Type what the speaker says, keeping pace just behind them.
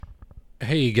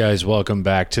Hey, you guys, welcome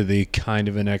back to the Kind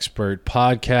of an Expert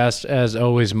podcast. As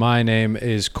always, my name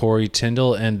is Corey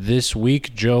Tyndall, and this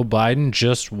week, Joe Biden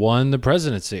just won the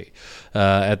presidency.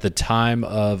 At the time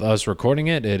of us recording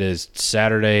it, it is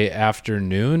Saturday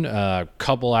afternoon, a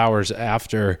couple hours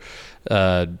after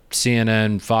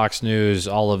CNN, Fox News,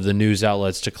 all of the news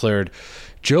outlets declared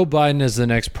Joe Biden is the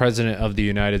next president of the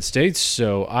United States,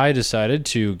 so I decided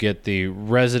to get the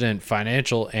resident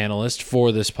financial analyst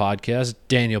for this podcast,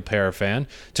 Daniel Parafan,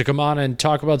 to come on and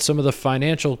talk about some of the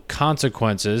financial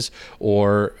consequences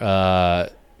or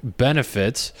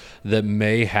benefits that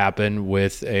may happen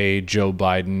with a Joe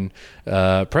Biden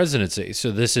presidency.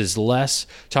 So this is less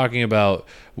talking about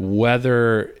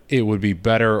whether it would be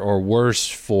better or worse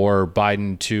for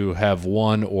Biden to have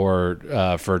won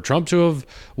or for Trump to have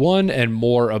won, and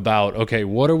more about, okay,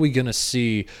 what are we going to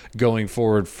see going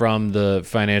forward from the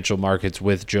financial markets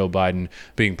with Joe Biden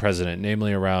being president,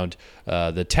 namely around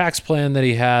the tax plan that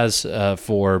he has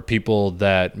for people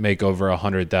that make over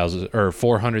 $100,000 or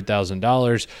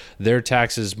 $400,000. Their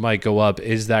taxes might go up.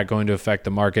 Is that going to affect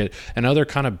the market? And other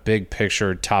kind of big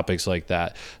picture topics like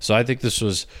that. So I think this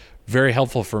was very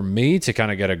helpful for me to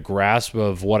kind of get a grasp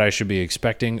of what I should be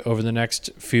expecting over the next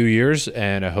few years,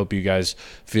 and I hope you guys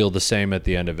feel the same at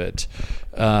the end of it.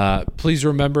 Please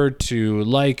remember to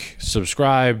like,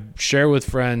 subscribe, share with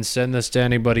friends, send this to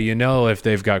anybody you know if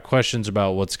they've got questions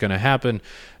about what's going to happen.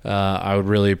 I would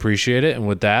really appreciate it. And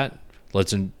with that,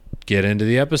 let's get into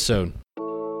the episode.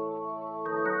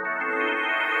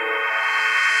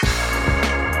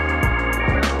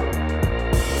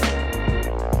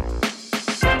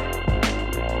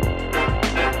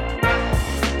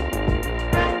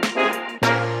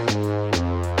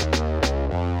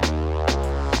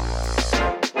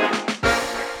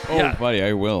 Buddy,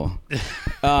 I will.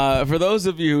 For those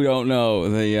of you who don't know,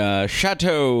 the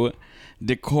Chateau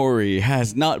de Corey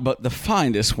has not but the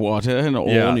finest water in all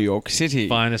New York City.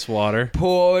 Finest water.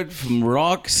 Poured from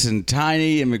rocks and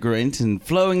tiny immigrants and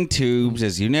flowing tubes.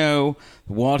 As you know,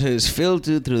 the water is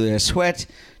filtered through their sweat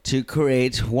to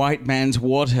create white man's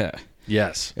water.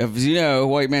 Yes. As you know,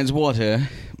 white man's water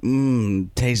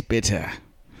tastes bitter.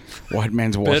 White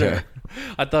man's water. Bitter.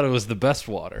 I thought it was the best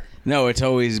water. No, it's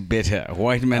always bitter.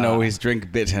 White men always drink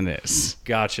bitterness.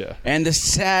 Gotcha. And the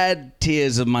sad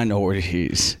tears of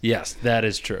minorities. Yes, that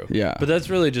is true. Yeah. But that's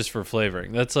really just for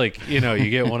flavoring. That's like, you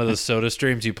get one of the soda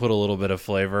streams, you put a little bit of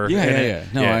flavor in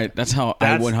it. No, that's how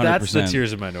I 100%. That's the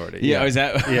tears of minority. Yeah, is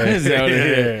that? Yeah. Is that what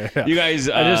it is? You guys...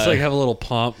 I just have a little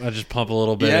pump. I just pump a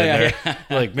little bit in there.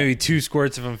 Like maybe 2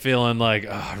 squirts if I'm feeling like,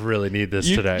 I really need this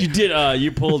today. You did,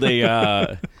 you pulled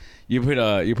a... You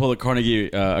pulled a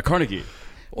Carnegie,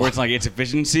 where it's like it's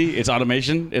efficiency, it's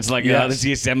automation, it's like this is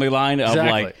the assembly line of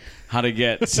like how to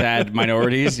get sad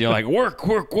minorities. You're like work,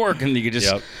 and you can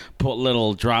just put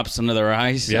little drops under their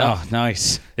eyes. Yeah, oh,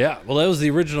 nice. Yeah, well, that was the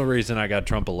original reason I got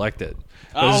Trump elected.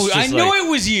 I know it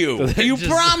was you. You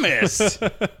promised.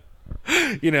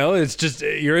 It's just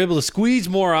you're able to squeeze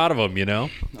more out of them.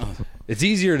 It's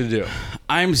easier to do.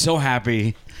 I'm so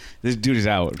happy. This dude is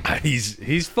out.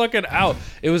 He's fucking out.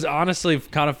 It was honestly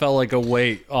kind of felt like a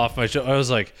weight off my shoulder. I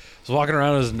was walking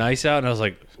around, it was nice out, and I was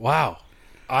like, wow,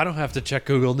 I don't have to check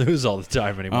Google News all the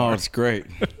time anymore. Oh, it's great.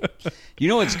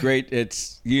 It's great?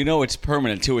 It's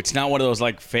permanent too. It's not one of those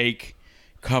like fake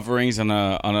coverings on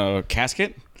a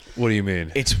casket. What do you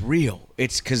mean? It's real.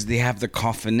 It's because they have the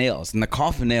coffin nails. And the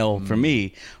coffin nail for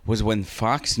me was when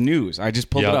Fox News, I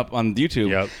just pulled it up on YouTube.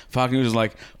 Yep. Fox News was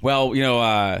like, well,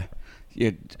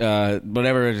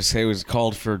 whatever to say was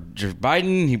called for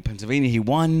Biden. Pennsylvania, he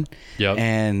won. Yep.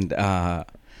 And,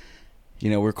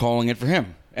 we're calling it for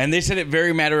him. And they said it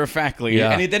very matter-of-factly.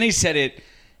 Yeah. And then he said it,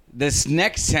 this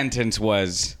next sentence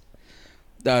was,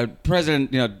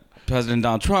 President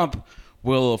Donald Trump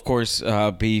will, of course,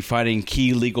 be fighting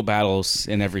key legal battles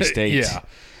in every state. Yeah.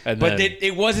 But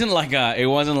it wasn't like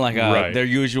their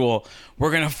usual, we're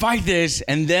going to fight this,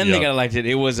 and then they got elected.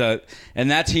 It was and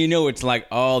that's how you know it's like,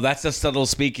 oh, that's the subtle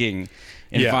speaking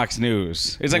in Fox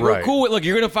News. It's like, we're cool with, look,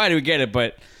 you're going to fight it, we get it,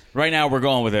 but right now we're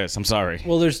going with this. I'm sorry.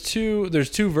 Well, there's two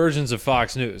versions of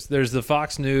Fox News. There's the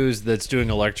Fox News that's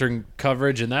doing election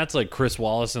coverage, and that's like Chris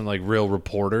Wallace and like real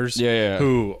reporters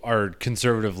who are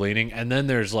conservative leaning. And then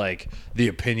there's like the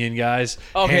opinion guys.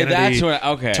 Okay, Hannity, that's what.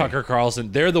 Okay, Tucker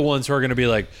Carlson. They're the ones who are going to be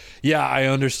like, yeah, I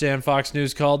understand Fox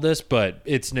News called this, but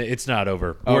it's not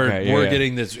over. We're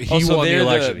getting this. He won the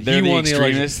election. They're he the won the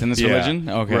extremists election in this religion.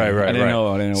 Okay, right. I didn't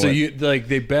know. So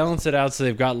they balance it out, so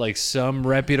they've got like some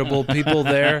reputable people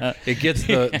there there. It gets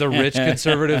the rich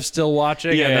conservatives still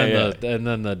watching, and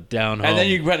then the down home. And then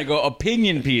you're going to go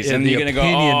opinion piece, and you're going to go,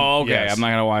 oh, okay, I'm not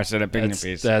going to watch that opinion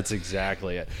piece. That's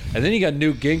exactly it. And then you got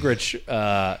Newt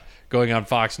Gingrich going on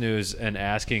Fox News and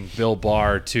asking Bill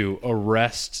Barr to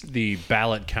arrest the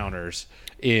ballot counters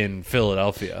in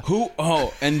Philadelphia.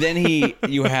 And then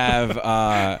you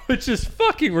have which is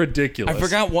fucking ridiculous. I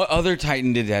forgot what other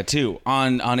Titan did that too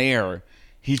on air.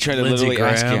 He tried to Lindsey literally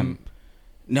Graham. ask him.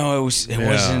 No, it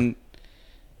wasn't.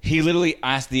 He literally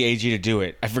asked the AG to do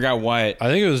it. I forgot what. I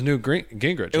think it was Newt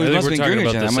Gingrich. It was I think must we're be talking Gingrich.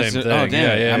 about the same thing. Oh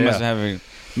damn! I must yeah. have a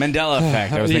Mandela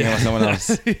effect. I was thinking about someone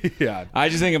else. Yeah. I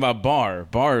just think about Barr.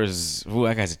 Barr is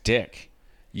that guy's a dick.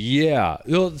 Yeah.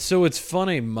 Well, so it's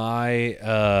funny.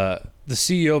 The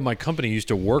CEO of my company used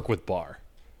to work with Barr,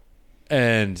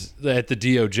 and at the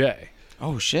DOJ.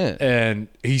 Oh shit! And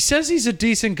he says he's a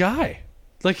decent guy.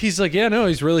 Like he's like, yeah, no,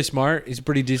 he's really smart. He's a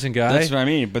pretty decent guy. That's what I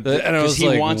mean. But because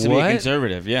he wants to be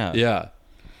conservative. Yeah.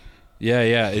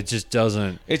 Yeah. It just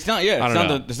doesn't. It's not. Yeah.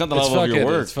 It's not the level of your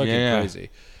work. It's fucking crazy.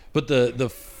 But the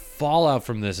fallout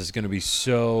from this is going to be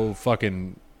so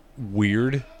fucking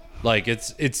weird. Like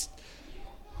it's.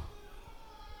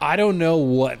 I don't know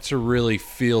what to really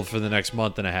feel for the next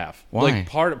month and a half. Why? Like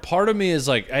part of me is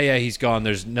like, hey, yeah, he's gone.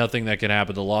 There's nothing that can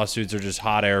happen. The lawsuits are just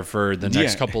hot air for the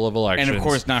next couple of elections. And of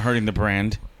course, not hurting the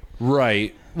brand.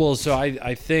 Right. Well, so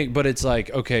I think, but it's like,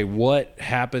 okay, what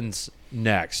happens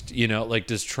next? You know, like,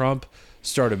 does Trump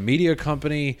start a media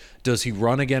company? Does he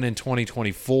run again in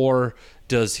 2024?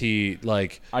 Does he I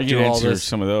do can all answer this?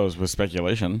 some of those with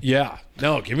speculation. Yeah.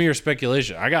 No, give me your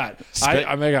speculation. I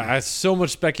have so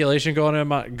much speculation going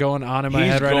on in my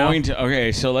head right now.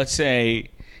 Okay, so let's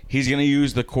say he's going to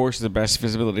use the course of the best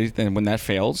visibility. Then when that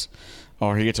fails,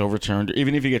 or he gets overturned, or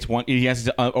even if he gets one, he has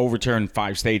to overturn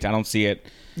 5 states. I don't see it.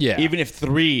 Yeah. Even if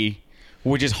 3,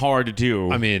 which is hard to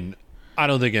do. I mean, I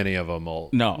don't think any of them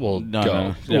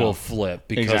will flip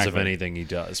because of anything he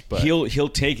does. But he'll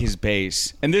take his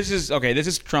base, and this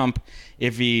is Trump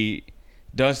if he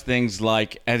does things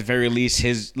like, at the very least,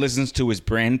 listens to his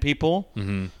brand people,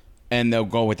 and they'll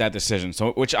go with that decision.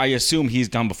 So, which I assume he's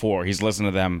done before. He's listened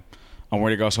to them on where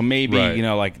to go. So maybe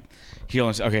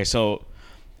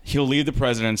he'll leave the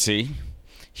presidency.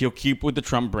 He'll keep with the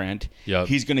Trump brand. Yep.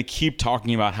 He's going to keep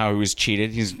talking about how he was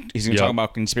cheated. He's going to talk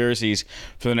about conspiracies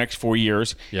for the next 4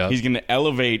 years. Yep. He's going to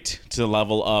elevate to the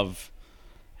level of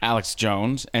Alex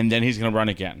Jones, and then he's going to run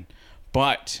again.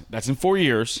 But that's in 4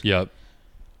 years. Yep.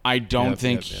 I don't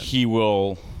think he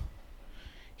will.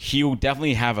 He will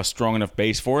definitely have a strong enough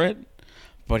base for it,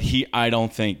 but I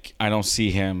don't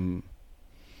see him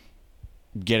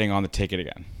getting on the ticket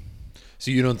again.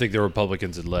 So you don't think the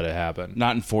Republicans would let it happen?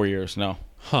 Not in 4 years, no.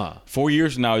 Huh. 4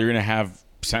 years from now, you're going to have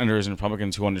senators and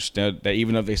Republicans who understood that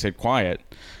even though they said quiet,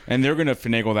 and they're going to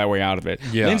finagle that way out of it.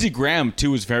 Yeah. Lindsey Graham,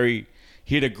 too,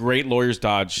 he had a great lawyer's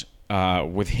dodge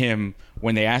with him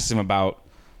when they asked him about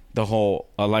the whole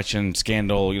election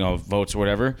scandal, votes or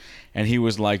whatever. And he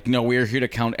was like, no, we're here to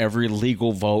count every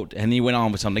legal vote. And he went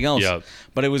on with something else. Yep.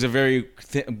 But it was a very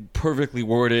perfectly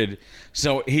worded.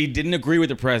 So he didn't agree with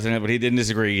the president, but he didn't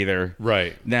disagree either.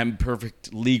 Right. That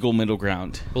perfect legal middle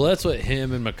ground. Well, that's what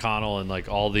him and McConnell and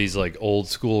all these old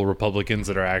school Republicans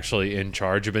that are actually in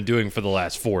charge have been doing for the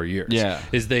last 4 years. Yeah.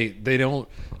 Is they don't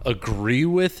agree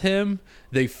with him.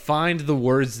 They find the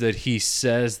words that he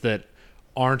says that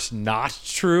aren't not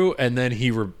true, and then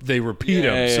they repeat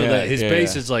them so that his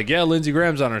base is like, Lindsey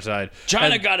Graham's on our side.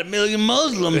 China got 1 million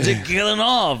Muslims they're killing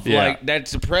off. Yeah.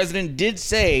 The president did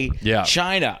say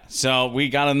China, so we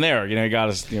got him there. He got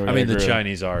us. I mean, the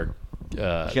Chinese are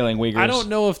killing Uyghurs. I don't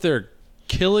know if they're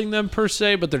killing them per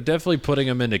se, but they're definitely putting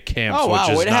them into camps. Oh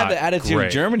wow, way to have the attitude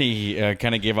Germany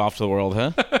kind of gave off to the world,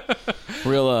 huh?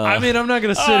 Real. I mean, I'm not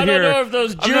going to sit here. I don't know if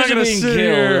those Jews are being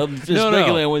killed. I'm just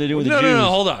speculating what they're doing with the Jews. No,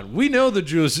 hold on. We know the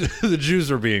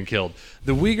Jews are being killed.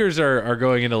 The Uyghurs are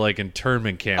going into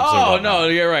internment camps. Oh no,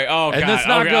 you're right. Oh god, and that's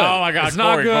not good. Oh my god, it's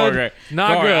not good.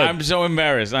 Not good. I'm so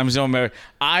embarrassed.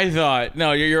 I thought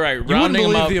you're right. You wouldn't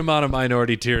believe the amount of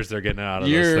minority tears they're getting out of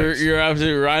those things. You're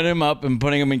absolutely rounding them up and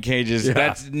putting them in cages. Yeah.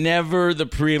 That's never the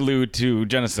prelude to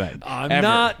genocide. I'm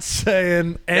not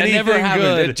saying anything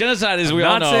good. Genocide is we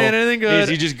all know. Not saying anything good. Is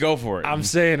you just go for it. I'm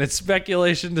saying it's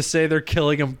speculation to say they're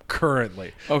killing them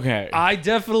currently. Okay. I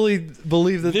definitely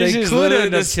believe that they could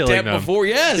end up killing them. Before,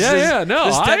 yes. Yeah, no.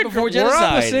 The step before genocide. We're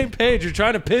on the same page. You're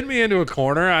trying to pin me into a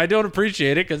corner. I don't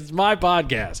appreciate it because it's my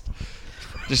podcast.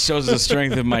 Just shows the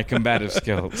strength of my combative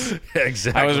skills.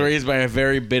 Exactly. I was raised by a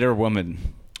very bitter woman.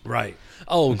 Right.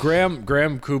 Oh,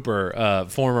 Graham Cooper,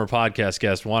 former podcast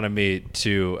guest, wanted me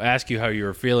to ask you how you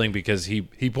were feeling because he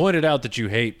pointed out that you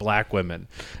hate black women,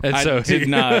 and so I did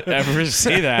not ever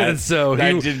say that. And so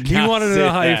he wanted to know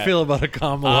how you feel about a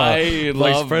Kamala I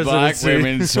love black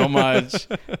women so much.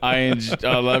 I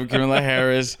love Kamala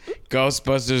Harris.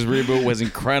 Ghostbusters reboot was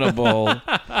incredible.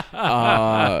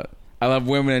 I love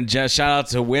women and shout out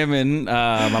to women.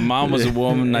 My mom was a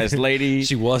woman, nice lady.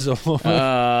 She was a woman.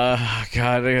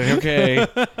 God, okay.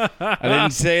 I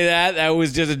didn't say that. That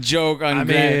was just a joke.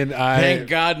 Thank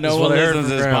God no one listens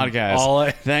to this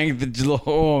podcast. Thank the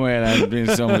oh man, I've been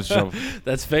in so much trouble.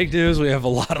 That's fake news. We have a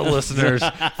lot of listeners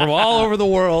from all over the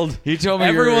world. He told me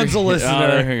everyone's a listener. Oh,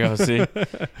 there you go. See,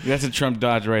 that's a Trump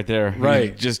dodge right there.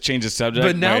 Right. Just change the subject.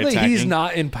 But now that he's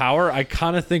not in power, I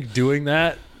kind of think doing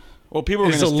that. Well, people are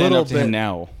going to stand up to him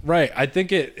now. Right. I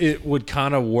think it would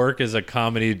kind of work as a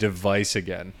comedy device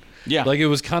again. Yeah. Like, it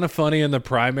was kind of funny in the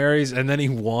primaries, and then he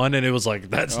won, and it was like,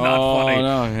 that's not funny.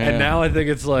 No, yeah. And now I think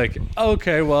it's like,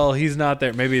 okay, well, he's not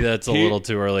there. Maybe that's a little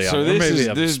too early on. So this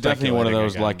is definitely one of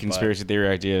those again, like conspiracy theory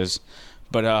ideas.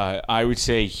 But I would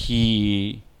say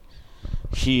he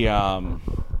in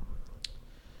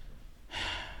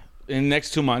the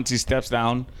next 2 months, he steps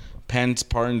down. Pence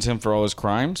pardons him for all his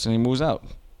crimes, and he moves out.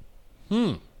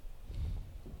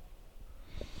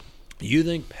 You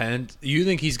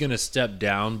think he's going to step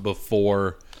down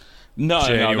before No,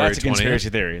 January that's a 20th? conspiracy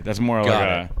theory. That's more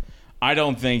like I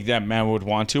don't think that man would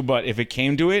want to, but if it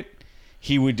came to it,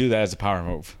 he would do that as a power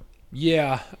move.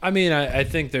 Yeah. I mean, I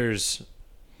think there's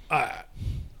I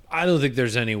don't think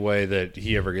there's any way that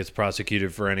he ever gets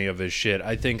prosecuted for any of his shit.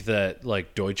 I think that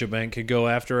like Deutsche Bank could go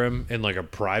after him in like a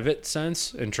private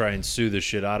sense and try and sue the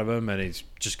shit out of him, and he's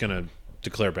just going to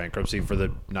declare bankruptcy for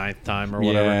the 9th time or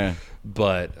whatever. Yeah.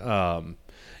 But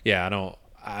yeah,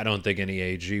 I don't think any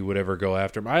AG would ever go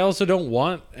after him. I also don't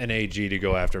want an AG to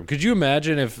go after him. Could you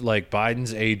imagine if like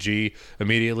Biden's AG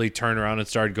immediately turned around and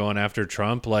started going after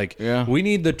Trump? Like, we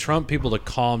need the Trump people to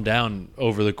calm down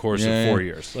over the course of 4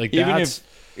 years. Like,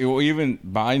 even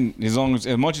Biden, as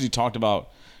much as he talked about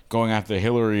going after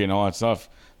Hillary and all that stuff,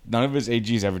 none of his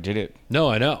AGs ever did it. No,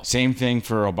 I know. Same thing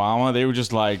for Obama. They were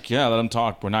just like, yeah, let him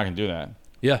talk. We're not going to do that.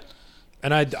 Yeah.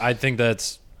 And I think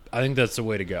that's the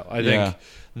way to go. I think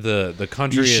the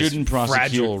country is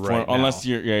fragile right now. Unless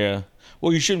you're,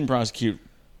 Well, you shouldn't prosecute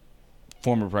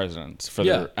former presidents for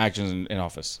their actions in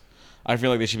office. I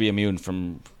feel like they should be immune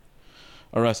from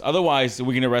arrest. Otherwise,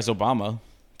 we can arrest Obama,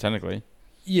 technically.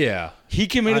 Yeah. He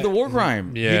committed the war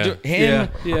crime.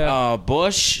 Yeah.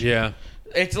 Bush. Yeah.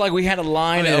 It's like we had a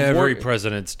line of every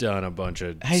president's done a bunch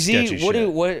of sketchy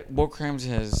shit. What war crimes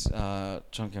has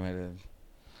Trump committed?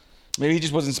 Maybe he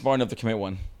just wasn't smart enough to commit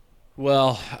one.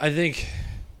 Well, I think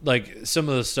like some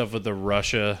of the stuff with the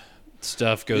Russia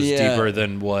stuff goes deeper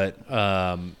than what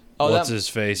what's his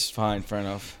face? Fine, fair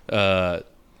enough.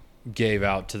 Gave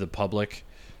out to the public.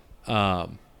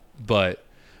 But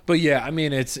yeah, I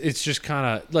mean it's just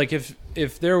kind of like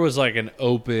if there was like an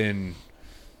open,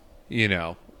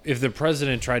 if the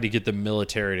president tried to get the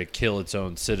military to kill its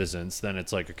own citizens, then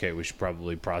it's like, okay, we should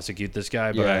probably prosecute this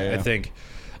guy. But I think,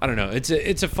 I don't know.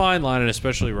 It's a fine line, and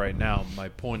especially right now, my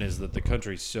point is that the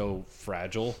country's so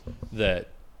fragile that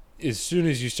as soon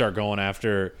as the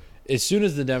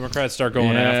Democrats start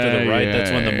going after the right, that's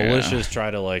when the militias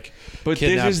try to like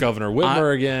kidnap Governor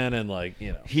Whitmer again, and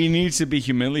he needs to be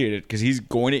humiliated because he's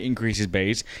going to increase his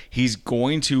base. He's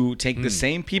going to take the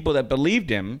same people that believed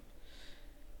him,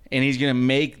 and he's going to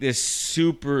make this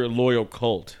super loyal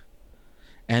cult.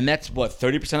 And that's what,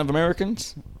 30% of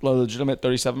Americans? Legitimate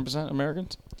 37%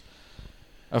 Americans?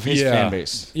 Of his fan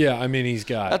base. Yeah, I mean,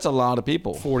 that's a lot of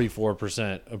people.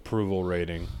 44% approval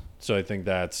rating. So I think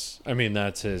that's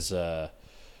his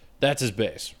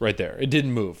base right there. It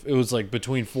didn't move. It was like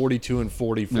between 42 and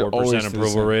 44%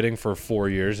 approval rating for 4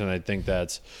 years, and I think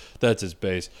that's his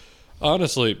base.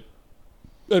 Honestly,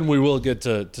 and we will get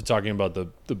to talking about the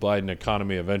Biden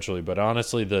economy eventually, but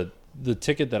honestly, the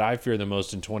ticket that I fear the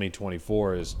most in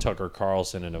 2024 is Tucker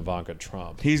Carlson and Ivanka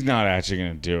Trump. He's not actually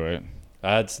going to do it.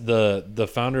 That's the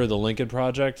founder of the Lincoln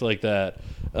Project, like that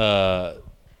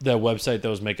website that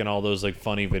was making all those like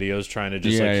funny videos trying to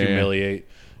just humiliate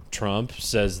Trump,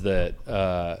 says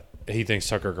that he thinks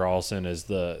Tucker Carlson is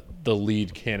the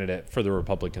lead candidate for the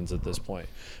Republicans at this point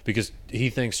because he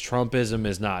thinks Trumpism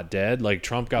is not dead. Like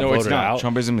Trump got voted out.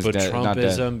 Trumpism is dead. But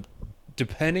Trumpism,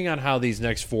 depending on how these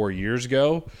next 4 years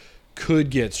go, could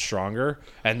get stronger,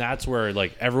 and that's where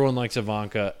like everyone likes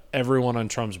Ivanka, everyone on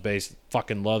Trump's base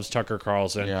fucking loves Tucker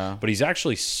Carlson, but he's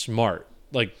actually smart.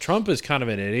 Like Trump is kind of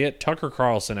an idiot. Tucker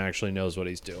Carlson actually knows what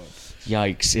he's doing.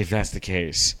 Yikes! If that's the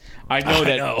case, I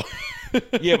know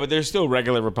Yeah, but there's still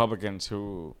regular Republicans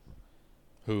who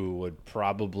would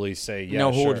probably say, yeah,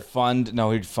 no, who sure. would fund?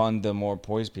 No, he'd fund the more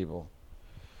poised people.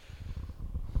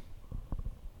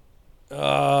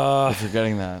 If you're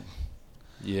getting that,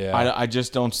 yeah, I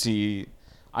just don't see.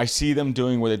 I see them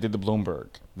doing what they did to Bloomberg.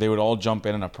 They would all jump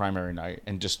in on a primary night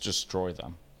and just destroy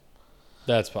them.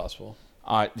 that's possible.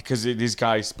 Because these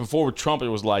guys before with Trump, it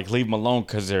was like leave him alone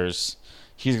because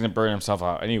he's going to burn himself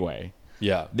out anyway.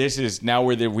 Yeah, This is now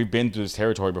where we've been through this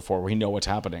territory before. We know what's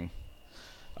happening.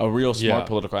 A real smart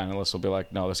political analyst will be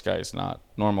like, no, this guy is not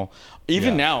normal.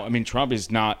 Even now, I mean, Trump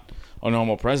is not a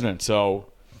normal president, so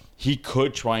he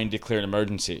could try and declare an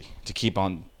emergency to keep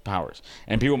on powers.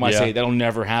 And people might say that'll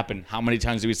never happen. How many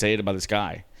times do we say it about this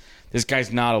guy? This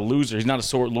guy's not a loser. He's not a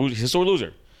sore loser. He's a sore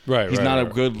loser. Right. He's not a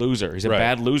good loser. He's a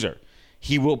bad loser.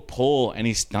 He will pull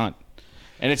any stunt.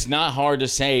 And it's not hard to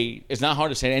say. It's not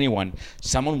hard to say to anyone.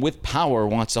 Someone with power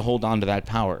wants to hold on to that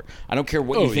power. I don't care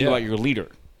what you think about your leader.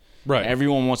 Right.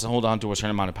 Everyone wants to hold on to a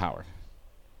certain amount of power.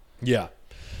 Yeah.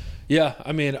 Yeah,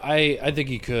 I mean, I think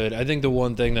he could. I think the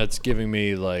one thing that's giving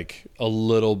me like a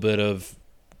little bit of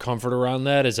comfort around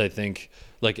that is I think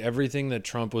like everything that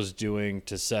Trump was doing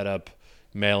to set up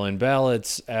mail-in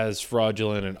ballots as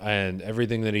fraudulent and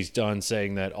everything that he's done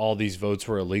saying that all these votes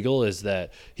were illegal is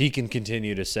that he can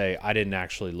continue to say, I didn't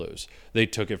actually lose. They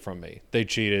took it from me. They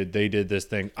cheated. They did this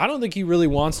thing. I don't think he really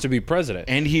wants to be president.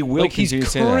 And he will he's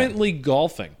currently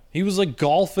golfing. He was like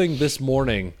golfing this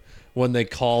morning when they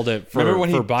called it for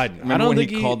Biden. Remember when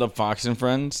he called up Fox and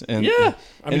Friends? And, yeah.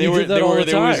 I mean, he did that all the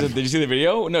time. Did you see the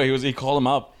video? No, he called him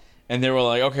up. And they were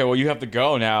like, okay, well, you have to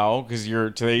go now because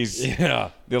today's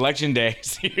the election day,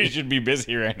 so you should be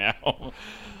busy right now.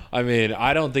 I mean,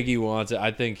 I don't think he wants it.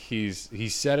 I think he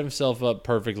set himself up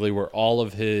perfectly where all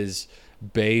of his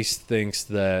base thinks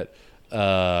that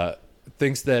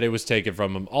it was taken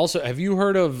from him. Also, have you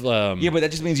heard of... yeah, but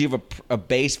that just means you have a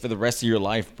base for the rest of your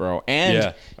life, bro.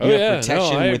 And you have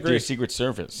protection with your Secret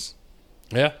Service.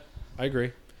 Yeah, I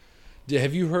agree.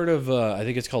 Have you heard of, I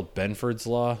think it's called Benford's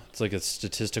Law? It's like a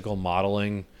statistical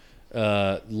modeling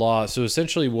law. So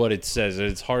essentially what it says, and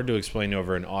it's hard to explain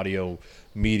over an audio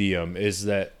medium, is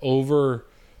that over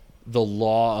the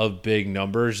law of big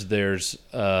numbers, there's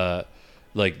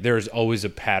always a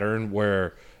pattern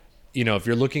where, you know, if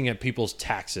you're looking at people's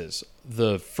taxes,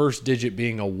 the first digit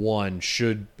being a 1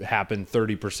 should happen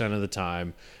 30% of the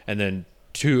time, and then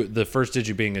the first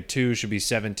digit being a 2 should be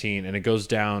 17, and it goes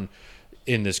down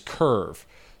in this curve.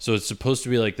 So it's supposed to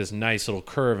be like this nice little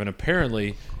curve, and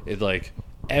apparently it like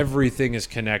everything is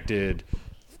connected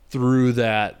through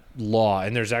that law.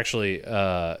 And there's actually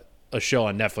a show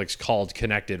on Netflix called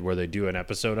Connected where they do an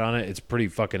episode on it. It's pretty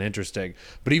fucking interesting.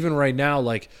 But even right now,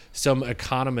 like some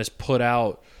economists put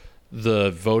out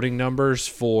the voting numbers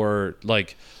for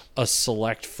like a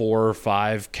select 4 or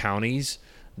 5 counties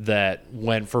that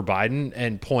went for Biden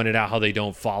and pointed out how they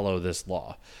don't follow this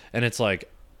law. And it's like,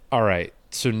 all right,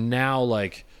 so now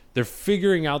like they're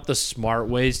figuring out the smart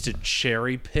ways to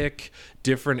cherry pick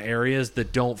different areas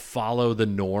that don't follow the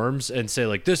norms and say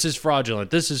like this is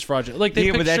fraudulent. Like they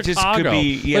picked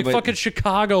Chicago. Fucking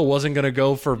Chicago wasn't gonna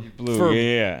go for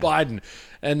Biden.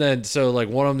 And then so like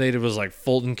one of them was like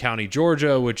Fulton County,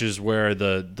 Georgia, which is where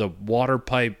the water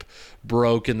pipe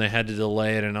broke and they had to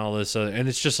delay it and all this other, and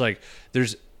it's just like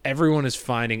everyone is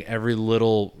finding every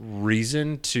little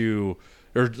reason to,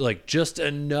 or like just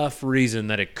enough reason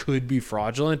that it could be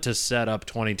fraudulent to set up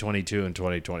 2022 and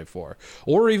 2024.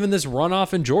 Or even this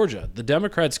runoff in Georgia. The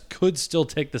Democrats could still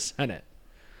take the Senate.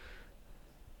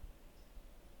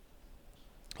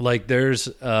 Like there's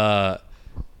the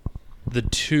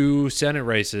 2 Senate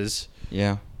races.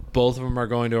 Yeah. Both of them are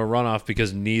going to a runoff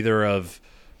because neither of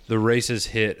the races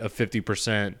hit a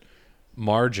 50%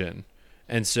 margin.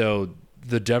 And so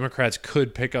the Democrats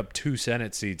could pick up 2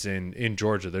 Senate seats in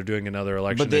Georgia. They're doing another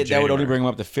election. But that would only bring them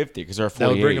up to 50 because they're 48.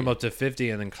 That would bring them up to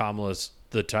 50, and then Kamala's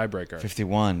the tiebreaker.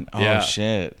 51. Oh,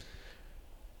 shit.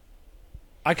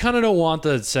 I kind of don't want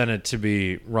the Senate to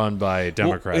be run by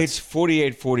Democrats. Well, it's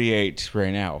 48-48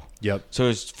 right now. Yep. So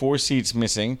there's 4 seats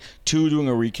missing, 2 doing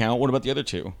a recount. What about the other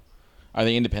 2? Are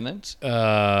they independents?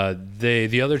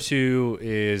 The other 2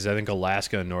 is, I think,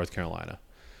 Alaska and North Carolina.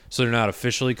 So they're not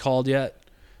officially called yet.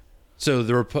 So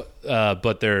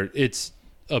it's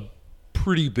a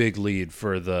pretty big lead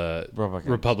for the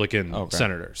Republican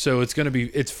senator. So it's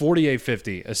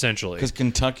 48-50 essentially. Because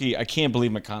Kentucky, I can't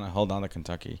believe McConnell held on to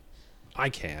Kentucky. I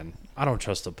don't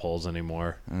trust the polls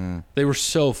anymore. They were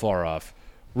so far off.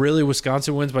 Really,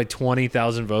 Wisconsin wins by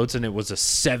 20,000 votes, and it was a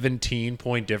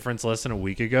 17-point difference less than a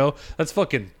week ago. That's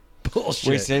fucking bullshit.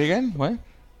 Wait, say it again? What?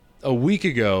 A week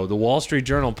ago, the Wall Street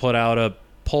Journal put out a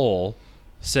poll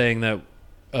saying that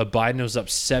Biden was up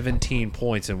 17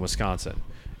 points in Wisconsin,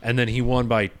 and then he won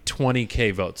by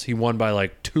 20K votes. He won by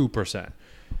like 2%.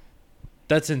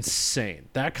 That's insane.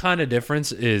 That kind of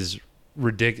difference is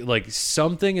ridiculous. Like,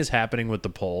 something is happening with the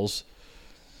polls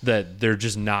that they're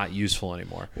just not useful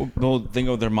anymore. Well, think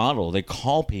of their model. They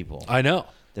call people. I know.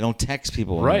 They don't text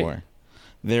people anymore.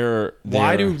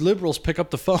 Why do liberals pick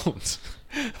up the phones?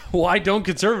 Why don't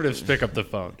conservatives pick up the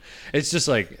phone? It's just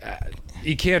like,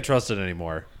 you can't trust it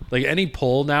anymore. Like, any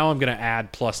poll now, I'm going to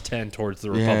add plus 10 towards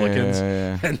the Republicans.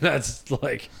 Yeah. And that's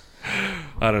like,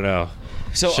 I don't know.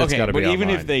 So, okay, but even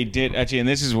if they did, actually, and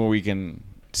this is where we can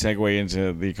segue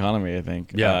into the economy, I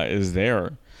think, is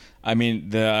there. I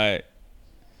mean, the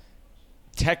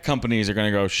tech companies are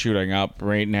going to go shooting up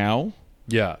right now.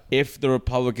 Yeah. If the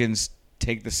Republicans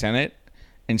take the Senate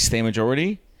and stay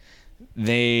majority,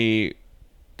 they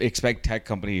expect tech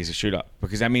companies to shoot up,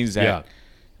 because that means that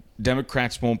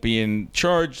Democrats won't be in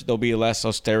charge. There'll be less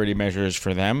austerity measures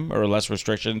for them, or less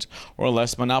restrictions, or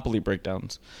less monopoly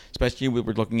breakdowns. Especially when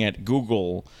we're looking at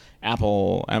Google,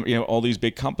 Apple, all these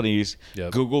big companies.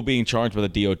 Yep. Google being charged by the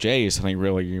DOJ is something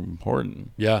really important.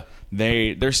 Yeah.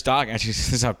 Their stock, actually,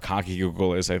 this is how cocky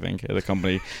Google is, I think, the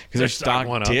company, because their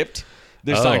stock dipped.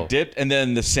 Their stock dipped, and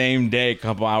then the same day, a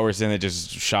couple hours in, it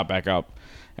just shot back up.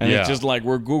 And it's just like,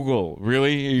 we're Google.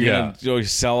 Really? You're going to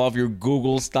sell off your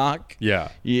Google stock? Yeah.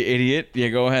 You idiot? Yeah,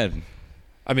 go ahead.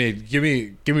 I mean, give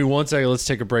me 1 second. Let's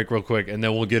take a break real quick, and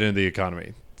then we'll get into the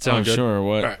economy. Sound good? Sure.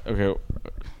 What? Right. Okay.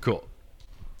 Cool.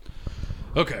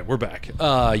 Okay, we're back.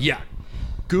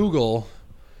 Google,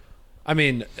 I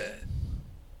mean,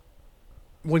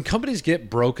 when companies get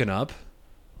broken up,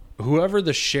 whoever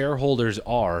the shareholders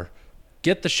are,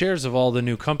 get the shares of all the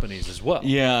new companies as well.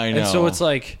 Yeah, I know. And so it's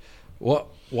like,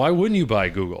 why wouldn't you buy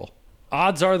Google?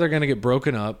 Odds are they're going to get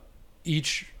broken up.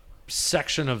 Each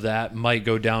section of that might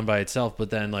go down by itself, but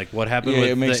then, like, what happened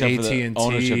with the AT&T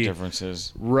ownership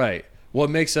differences? Right. What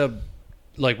makes up,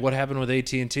 like, what happened with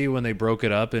AT&T when they broke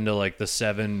it up into like the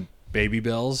 7 baby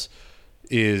bells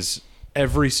is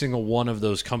every single one of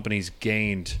those companies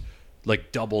gained,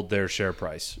 like, doubled their share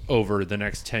price over the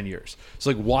next 10 years. It's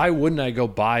like, why wouldn't I go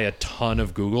buy a ton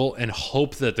of Google and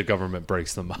hope that the government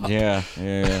breaks them up? Yeah.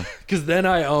 Because then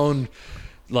I own,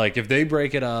 like, if they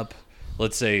break it up,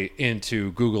 let's say,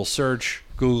 into Google Search,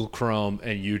 Google Chrome,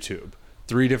 and YouTube,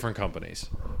 3 different companies.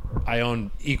 I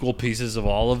own equal pieces of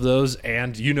all of those,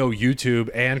 and YouTube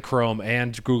and Chrome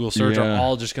and Google Search are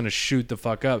all just going to shoot the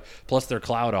fuck up. Plus their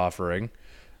cloud offering,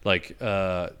 like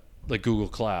Google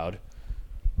Cloud,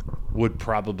 would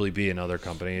probably be another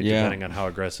company, depending on how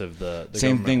aggressive the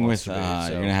same thing with you're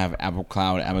gonna have Apple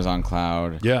Cloud, Amazon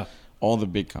Cloud, all the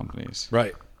big companies,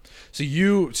 right? So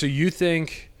you're saying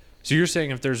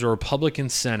if there's a Republican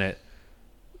Senate,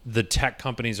 the tech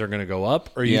companies are going to go up,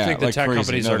 or you think the tech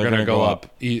companies are going to go up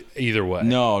either way?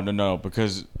 No,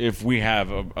 because if we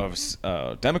have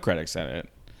a Democratic Senate,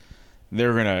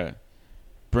 they're going to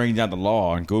bring down the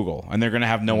law on Google, and they're going to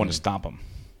have no one to stop them.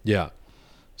 Yeah.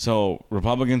 So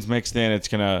Republicans mixed in, it's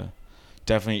going to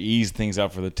definitely ease things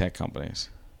up for the tech companies.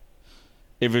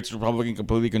 If it's Republican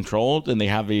completely controlled and they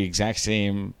have the exact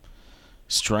same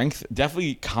strength,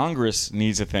 definitely Congress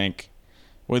needs to think,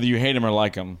 whether you hate him or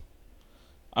like him,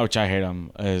 which I hate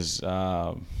him, is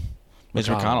Mitch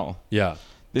McConnell. Yeah.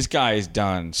 This guy has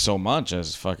done so much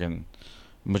as fucking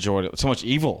majority, so much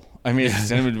evil. I mean,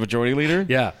 as a majority leader.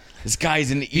 Yeah. This guy's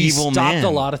an evil man. He stopped a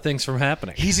lot of things from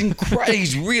happening. He's incredible.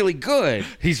 He's really good.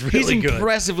 He's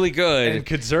impressively good. And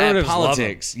conservatives at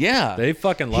politics. Love him. Yeah. They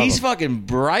fucking love him. He's fucking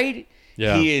bright.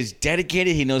 Yeah. He is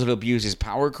dedicated. He knows how to abuse his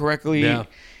power correctly. Yeah.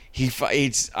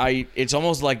 It's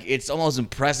almost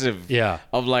impressive. Yeah.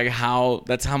 Of like how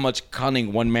much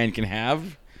cunning one man can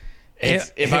have. I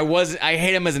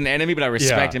hate him as an enemy, but I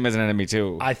respect him as an enemy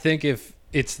too. I think if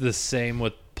it's the same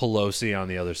with Pelosi on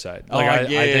the other side. I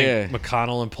think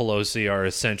McConnell and Pelosi are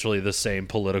essentially the same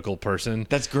political person.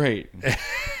 That's great.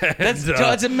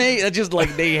 That's amazing. That's just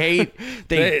like they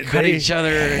cut each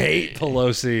other. Hate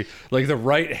Pelosi. Like the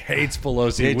right hates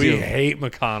Pelosi. We hate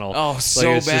McConnell. Oh,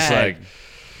 so bad. Just like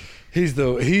he's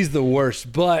the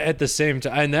worst. But at the same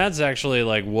time, and that's actually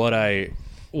like what I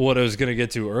was gonna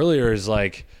get to earlier is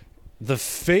like the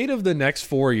fate of the next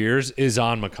 4 years is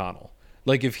on McConnell.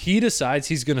 Like, if he decides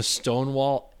he's going to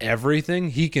stonewall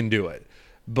everything, he can do it.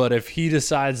 But if he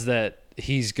decides that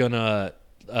he's going to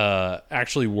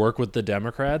actually work with the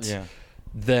Democrats,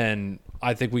 then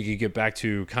I think we could get back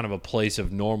to kind of a place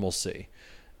of normalcy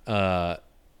in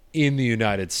the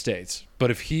United States.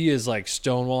 But if he is, like,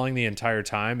 stonewalling the entire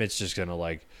time, it's just going to,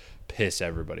 like, piss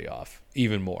everybody off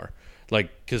even more. Like,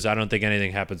 because I don't think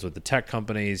anything happens with the tech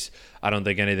companies. I don't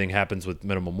think anything happens with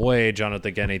minimum wage. I don't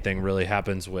think anything really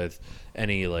happens with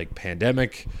any like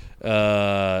pandemic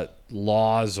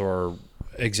laws or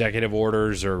executive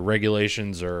orders or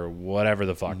regulations or whatever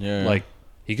the fuck. Yeah. Like,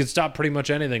 he could stop pretty much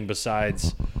anything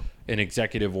besides an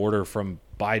executive order from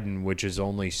Biden, which is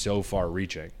only so far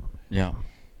reaching. Yeah.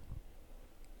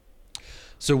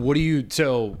 So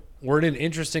we're in an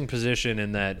interesting position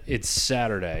in that it's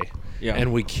Saturday,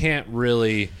 and we can't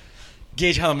really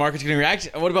gauge how the market's going to react.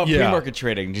 What about pre-market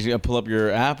trading? Did you pull up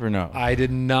your app or no? I did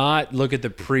not look at the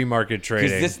pre-market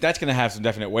trading. Because that's going to have some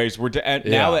definite waves.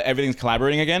 Now that everything's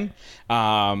collaborating again,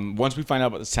 once we find out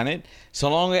about the Senate, so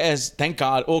long as, thank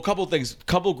God, a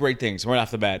couple great things right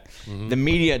off the bat. Mm-hmm. The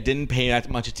media didn't pay that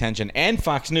much attention, and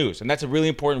Fox News, and that's a really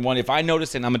important one. If I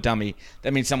notice it and I'm a dummy,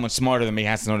 that means someone smarter than me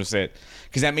has to notice it.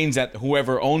 Because that means that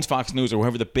whoever owns Fox News or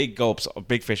whoever the big gulps of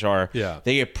big fish are,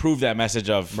 they approve that message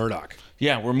of Murdoch.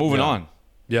 Yeah, we're moving on.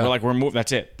 Yeah. We're moving.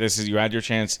 That's it. You had your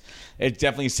chance. It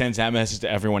definitely sends that message to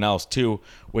everyone else too.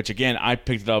 Which again, I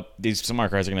picked it up. These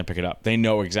smart guys are going to pick it up. They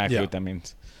know exactly what that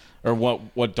means, or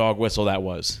what dog whistle that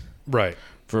was. Right.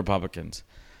 For Republicans.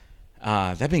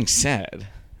 That being said,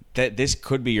 that this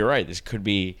could be. You're right. This could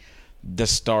be the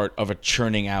start of a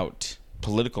churning out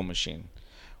political machine.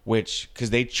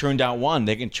 Because they churned out one,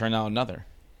 they can churn out another.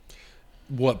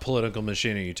 What political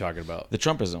machine are you talking about? The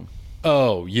Trumpism.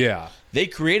 Oh, yeah. They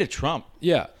created Trump.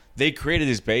 Yeah. They created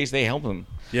his base. They helped him.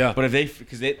 Yeah. But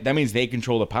that means they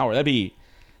control the power. That'd be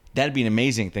an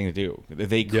amazing thing to do. If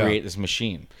they create this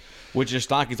machine, which their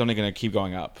stock is only going to keep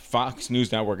going up. Fox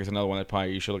News Network is another one that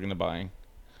probably you should look into buying.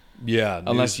 Yeah.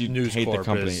 Unless you hate the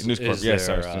company. News Corp. Yes,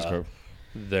 sorry, News Corp.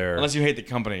 Unless you hate the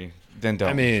company, then don't.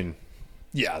 I mean,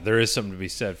 yeah, there is something to be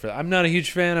said for that. I'm not a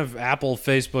huge fan of Apple,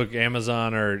 Facebook,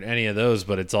 Amazon, or any of those,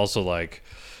 but it's also like,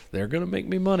 they're going to make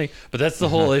me money. But that's the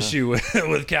whole issue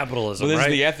with capitalism, well, this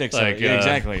right? is the ethics of it. Yeah,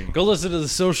 exactly. Go listen to the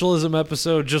socialism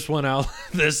episode. Just went out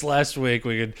this last week.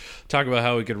 We could talk about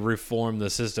how we could reform the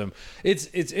system. It's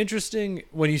interesting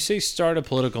when you say start a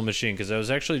political machine, because I was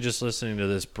actually just listening to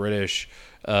this British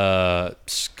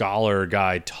scholar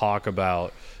guy talk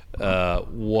about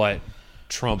what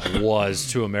Trump was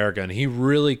to America, and he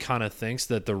really kind of thinks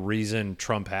that the reason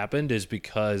Trump happened is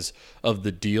because of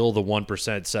the deal the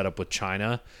 1% set up with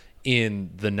China in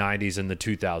the 90s and the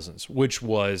 2000s, which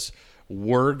was,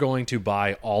 we're going to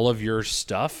buy all of your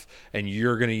stuff and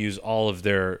you're going to use all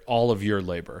of your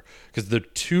labor. Because the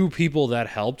two people that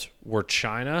helped were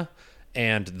China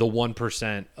and the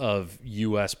 1% of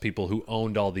U.S. people who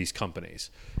owned all these companies.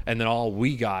 And then all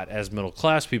we got as middle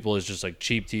class people is just like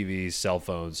cheap TVs, cell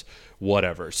phones,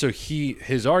 whatever. So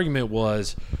his argument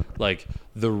was like,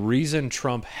 the reason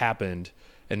Trump happened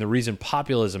and the reason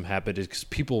populism happened is because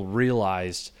people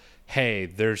realized, hey,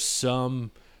 there's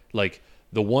some, like,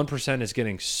 the 1% is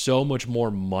getting so much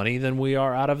more money than we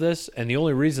are out of this. And the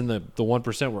only reason that the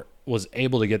 1% was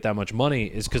able to get that much money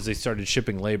is because they started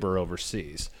shipping labor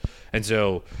overseas. And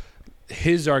so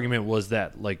his argument was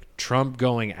that, like, Trump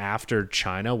going after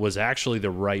China was actually the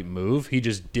right move. He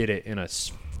just did it in a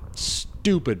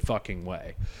stupid fucking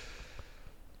way.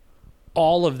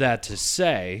 All of that to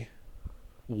say,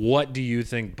 what do you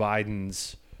think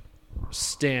Biden's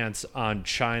stance on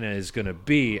China is going to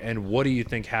be, and what do you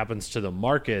think happens to the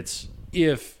markets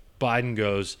if Biden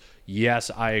goes, yes,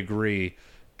 I agree,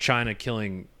 China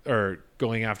killing or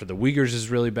going after the Uyghurs is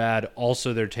really bad,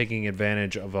 also they're taking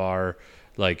advantage of our,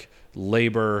 like,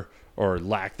 labor or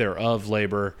lack thereof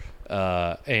labor,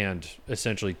 and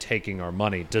essentially taking our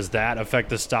money. Does that affect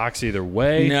the stocks either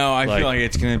way? No, I feel like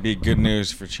it's going to be good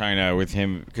news for China with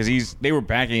him, because they were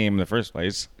backing him in the first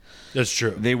place. That's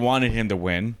true. They wanted him to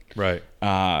win. Right.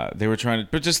 They were trying to,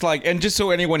 but just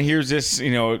so anyone hears this, on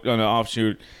an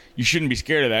offshoot, you shouldn't be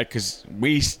scared of that, because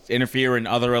we interfere in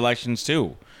other elections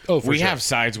too. Oh, for we sure. have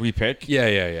sides we pick.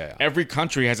 Yeah. Every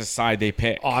country has a side they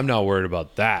pick. Oh, I'm not worried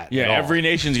about that. Yeah, every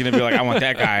nation's gonna be like, I want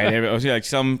that guy. And like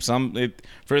some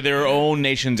for their own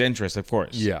nation's interest, of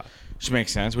course. Yeah, which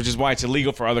makes sense. Which is why it's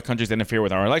illegal for other countries to interfere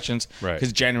with our elections. Right.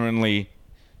 Because generally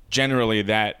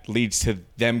that leads to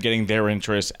them getting their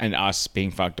interests and us being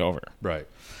fucked over. Right.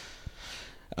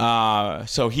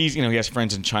 So he has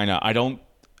friends in China.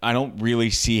 I don't really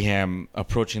see him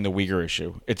approaching the Uyghur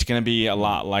issue. It's going to be a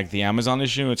lot like the Amazon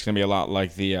issue. It's going to be a lot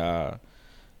like the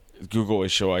Google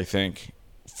issue, I think,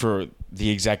 for the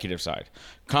executive side.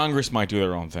 Congress might do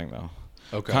their own thing, though.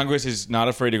 Okay. Congress is not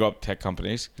afraid to go up tech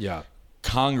companies. Yeah.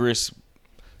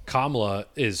 Kamala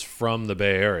is from the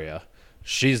Bay Area.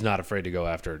 She's not afraid to go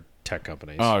after tech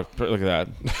companies. Oh, look at that.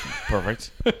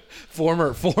 Perfect.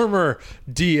 Former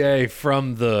DA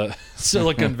from the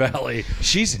Silicon Valley.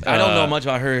 I don't know much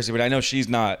about her history, but I know she's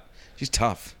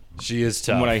tough. She is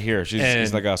tough. From what I hear,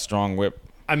 she's like a strong whip.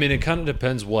 I mean, it kind of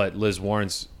depends what Liz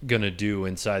Warren's going to do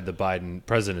inside the Biden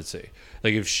presidency.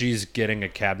 Like, if she's getting a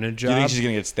cabinet job. Do you think she's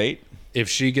going to get state? If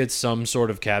she gets some sort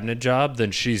of cabinet job,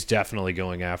 then she's definitely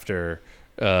going after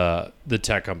the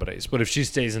tech companies. But if she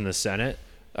stays in the Senate,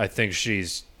 I think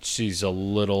she's a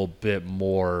little bit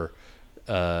more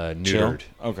neutered.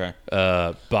 Okay.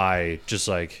 By just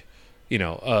like,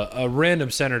 a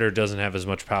random senator doesn't have as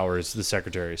much power as the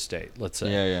Secretary of State, let's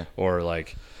say. Yeah. Or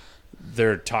like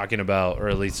they're talking about, or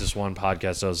at least this one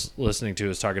podcast I was listening to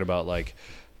is talking about like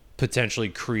potentially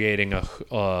creating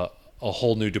a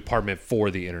whole new department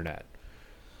for the internet.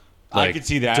 Like, I could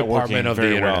see that department of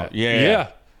the internet. Well. Yeah.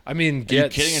 I mean,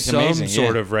 get some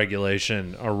sort of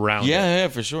regulation around it. Yeah,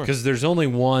 for sure. Because there's only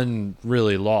one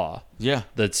really law. Yeah.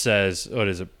 That says, what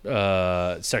is it?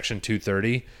 Section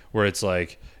 230, where it's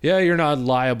like, you're not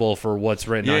liable for what's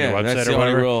written on your website or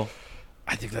whatever. Rule.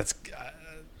 I think that's.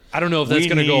 I don't know if that's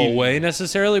going to go away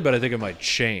necessarily, but I think it might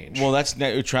change. Well, that's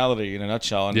net neutrality in a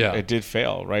nutshell, and it did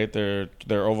fail, right? Their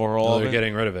overhaul. They're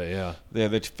getting rid of it. Yeah. Yeah,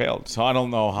 they failed. So I don't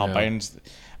know how Biden's.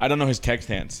 I don't know his tech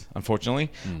stance, unfortunately.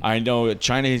 I know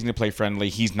China is going to play friendly.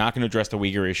 He's not going to address the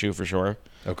Uyghur issue for sure.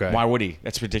 Okay. Why would he?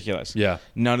 That's ridiculous. Yeah.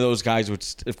 None of those guys would.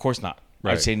 Of course not.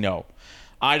 Right. I'd say no.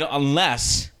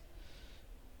 Unless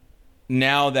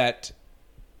now that,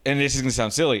 and this is going to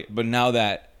sound silly, but now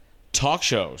that talk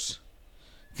shows,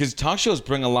 because talk shows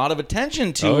bring a lot of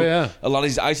attention to a lot of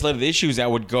these isolated issues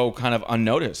that would go kind of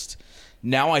unnoticed.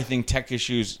 Now I think tech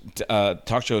issues,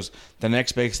 talk shows, the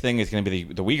next big thing is going to be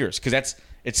the Uyghurs, because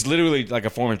it's literally like a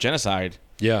form of genocide.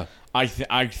 Yeah. I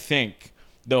think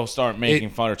they'll start making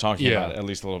fun or talking about it at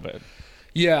least a little bit.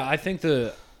 Yeah, I think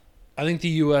the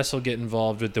U.S. will get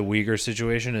involved with the Uyghur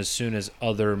situation as soon as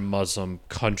other Muslim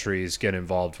countries get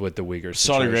involved with the Uyghur situation.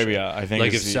 Saudi Arabia, I think.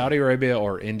 Like if Saudi Arabia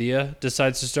or India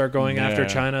decides to start going after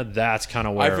China, that's kind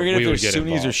of where I forget we would if get Sunnis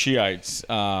involved. or Shiites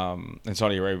in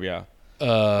Saudi Arabia.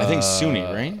 I think Sunni,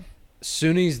 right?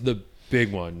 Sunni's the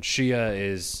big one. Shia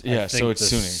is so it's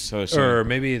Sunni. So it's Sunni. Or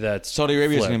maybe that's Saudi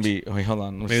Arabia is going to be. Wait, hold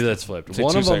on. Maybe that's flipped.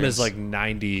 One of them is like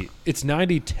 90. It's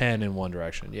 90-10 in one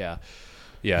direction. Yeah.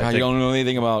 Yeah. God, you don't know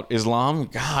anything about Islam?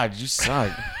 God, you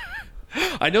suck.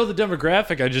 I know the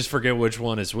demographic. I just forget which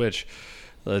one is which.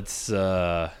 Let's.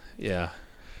 Yeah.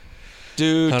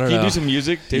 Dude, can you do some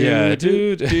music? Yeah,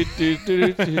 dude.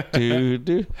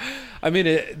 Dude. I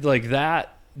mean, like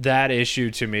that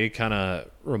issue to me kind of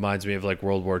reminds me of like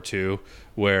World War II,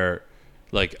 where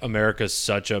like America's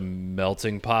such a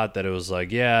melting pot that it was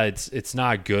like, it's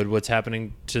not good what's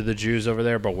happening to the Jews over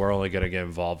there, but we're only going to get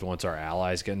involved once our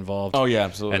allies get involved. Oh yeah,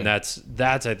 absolutely. And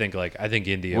that's I think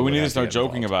India. Well, we need to start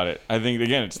joking about it. I think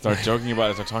again, start joking about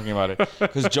it, start talking about it,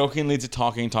 because joking leads to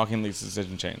talking leads to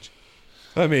decision change.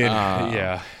 I mean,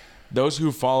 yeah. Those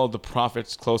who followed the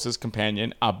Prophet's closest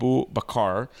companion, Abu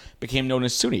Bakr, became known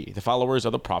as Sunni, the followers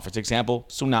of the Prophet's example,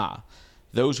 Sunnah.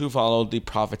 Those who followed the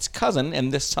Prophet's cousin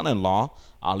and the son-in-law,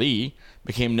 Ali,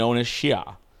 became known as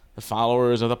Shia, the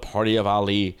followers of the party of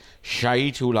Ali,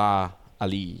 Shayatullah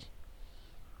Ali.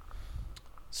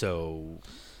 So,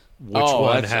 which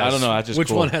one has? I don't know. That's just which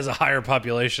cool. one has a higher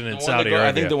population in Saudi Arabia?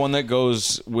 I think the one that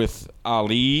goes with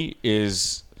Ali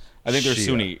is. I think they're Shia.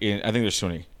 Sunni. I think they're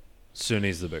Sunni.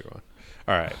 Sunni's the big one.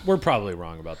 All right. We're probably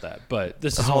wrong about that, but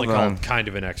this is only called kind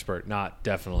of an expert, not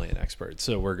definitely an expert,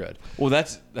 so we're good. Well,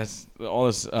 that's all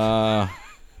this. All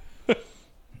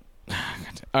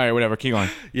right, whatever. Keep going.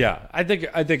 Yeah, I think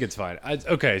it's fine.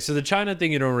 Okay, so the China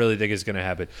thing you don't really think is going to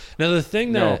happen. Now, the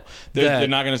thing that... they're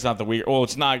not going to stop the Uyghur... Well,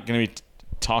 it's not going to be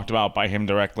talked about by him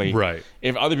directly. Right.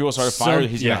 If other people start a fire,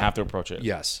 he's going to have to approach it.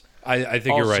 Yes. I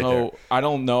think you're right there. I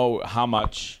don't know how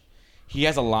much... He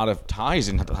has a lot of ties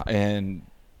in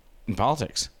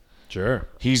politics. Sure.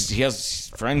 He has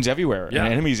friends everywhere and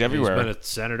enemies everywhere. He's been a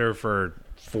senator for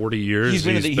 40 years. He's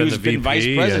been vice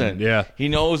president. And, he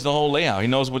knows the whole layout. He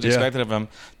knows what's expected of him.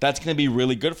 That's going to be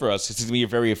really good for us. It's going to be a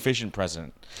very efficient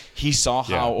president. He saw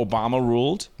how Obama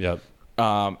ruled. Yep.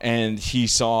 And he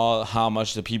saw how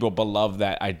much the people beloved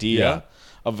that idea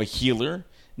of a healer.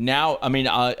 Now, I mean,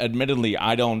 admittedly,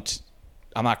 I'm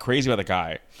not crazy about the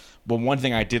guy. But one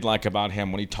thing I did like about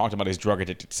him when he talked about his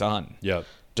drug-addicted son. Yep.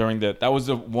 That was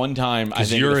the one time I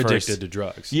think you're addicted to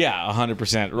drugs. Yeah,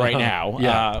 100% right now.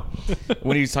 Yeah.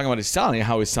 When he was talking about his son,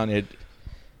 how his son had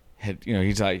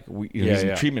he's like he's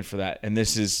in treatment for that, and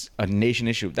this is a nation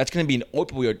issue. That's going to be an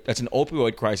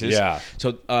opioid crisis. Yeah.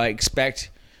 So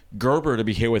expect Gerber to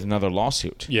be hit with another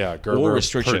lawsuit. Yeah, Gerber, or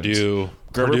restrictions.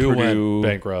 Purdue went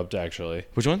bankrupt, actually.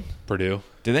 Which one? Purdue.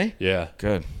 Did they? Yeah.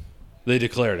 Good. They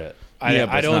declared it. I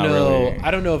don't know. Really.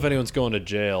 I don't know if anyone's going to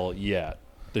jail yet.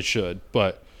 They should,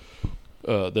 but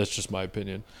that's just my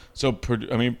opinion. So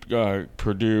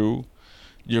Purdue,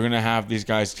 you're gonna have these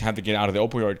guys have to get out of the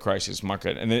opioid crisis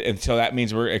market, and so that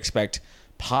means we expect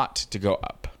pot to go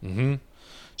up. Mm-hmm.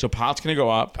 So pot's going to go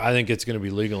up. I think it's going to be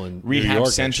legal in rehab New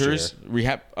York centers.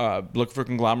 Look for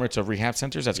conglomerates of rehab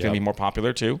centers. That's going to be more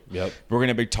popular too. Yep. We're going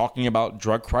to be talking about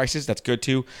drug crisis. That's good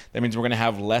too. That means we're going to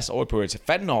have less opioids.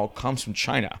 Fentanyl comes from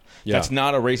China. Yeah. That's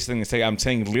not a racist thing to say. I'm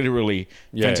saying literally,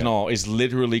 fentanyl is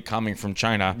literally coming from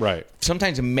China. Right.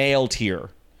 Sometimes mailed here.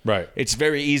 Right. It's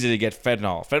very easy to get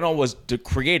fentanyl. Fentanyl was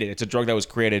created. It's a drug that was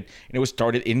created and it was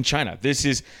started in China. This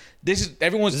is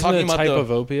everyone's Isn't talking it a about type of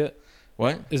opiate.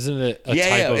 What? Isn't it a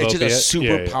type of it's opiate? just a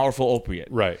super powerful opiate.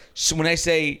 Right. So when I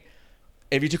say,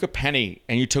 if you took a penny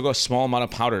and you took a small amount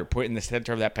of powder, put it in the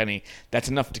center of that penny, that's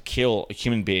enough to kill a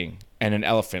human being and an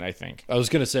elephant, I think. I was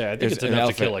going to say, I think it's enough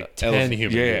to kill like 10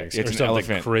 human beings it's or something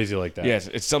elephant. Crazy like that. Yes,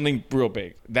 it's something real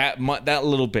big. That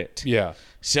little bit. Yeah.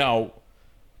 So,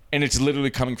 and it's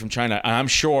literally coming from China. And I'm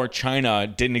sure China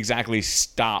didn't exactly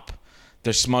stop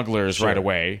their smugglers right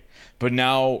away. But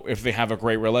now, if they have a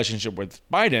great relationship with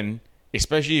Biden,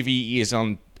 especially if he is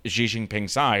on Xi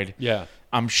Jinping's side,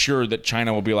 I'm sure that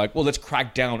China will be like, well, let's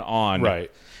crack down on. Right.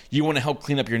 You want to help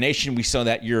clean up your nation? We saw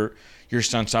that your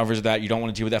son suffers of that. You don't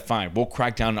want to deal with that? Fine. We'll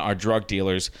crack down on our drug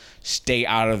dealers. Stay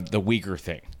out of the Uyghur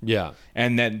thing. Yeah.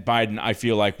 And then Biden, I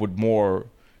feel like, would more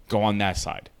go on that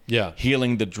side. Yeah.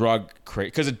 Healing the drug craze.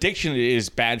 Because addiction is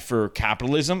bad for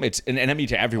capitalism. It's an enemy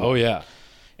to everyone. Oh, yeah.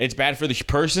 It's bad for the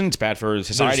person. It's bad for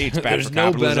society. It's bad for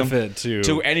capitalism. There's no benefit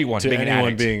to anyone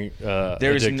being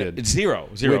addicted. It's zero.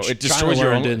 Which it destroys China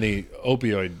your learned own. in the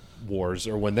opioid wars,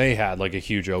 or when they had like a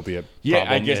huge opiate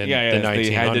problem I guess, in the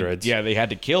 1900s. They had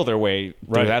to kill their way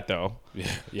through that though.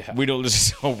 Yeah. We don't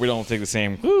take the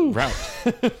same route.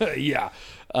 Yeah.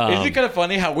 Isn't it kind of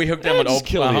funny how we hooked them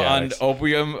on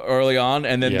opium early on,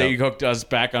 and then they hooked us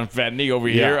back on fentanyl over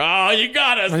here? Oh, you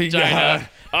got us, China.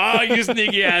 Oh, you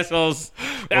sneaky assholes.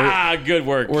 Good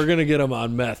work. We're going to get them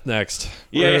on meth next.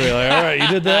 We're going to be like, all right, you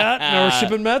did that. Now we're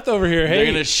shipping meth over here. Hey, they're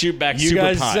going to shoot back you super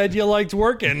guys pot. said you liked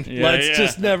working. Let's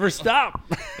just never stop.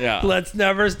 Yeah. Let's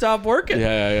never stop working.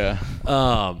 Yeah.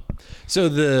 So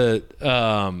the,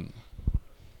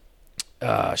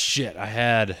 shit, I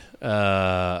had,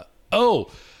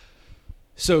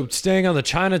 so staying on the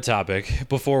China topic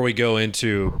before we go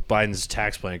into Biden's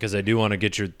tax plan, because I do want to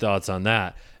get your thoughts on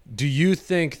that. Do you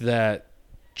think that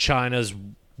China's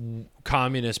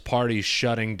Communist Party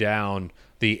shutting down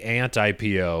the Ant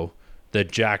IPO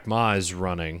that Jack Ma is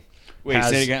running? Wait,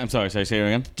 say it again. I'm sorry. Say it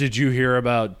again. Did you hear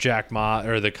about Jack Ma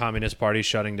or the Communist Party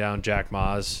shutting down Jack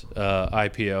Ma's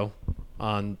IPO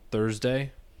on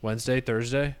Thursday? What? Say it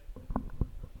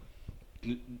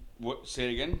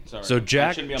again. Sorry. So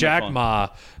Jack Ma.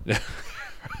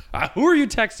 Who are you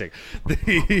texting?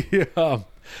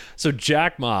 So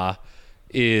Jack Ma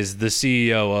is the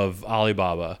CEO of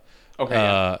Alibaba.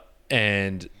 Okay.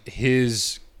 And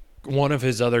one of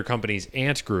his other companies,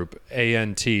 Ant Group,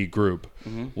 A-N-T Group,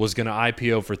 was going to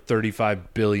IPO for $35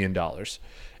 billion.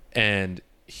 And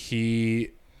he,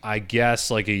 I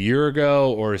guess, like a year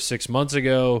ago or 6 months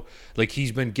ago, like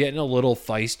he's been getting a little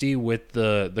feisty with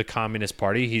the Communist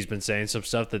Party. He's been saying some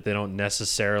stuff that they don't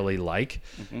necessarily like.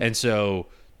 And so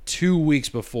 2 weeks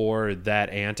before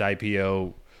that Ant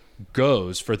IPO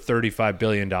goes for $35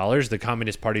 billion, the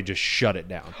Communist Party just shut it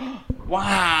down.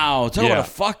 Wow. Talk about a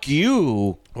fuck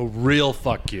you. A real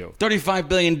fuck you. $35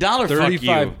 billion fuck you.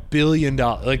 $35 billion.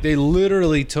 Like they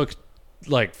literally took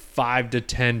like $5 to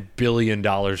 $10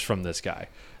 billion from this guy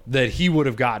that he would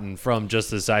have gotten from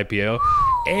just this IPO.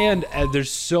 And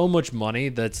there's so much money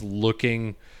that's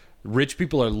rich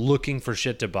people are looking for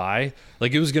shit to buy.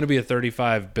 Like it was going to be a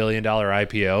 $35 billion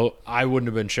IPO. I wouldn't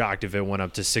have been shocked if it went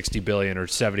up to $60 billion or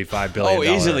 $75 billion. Oh,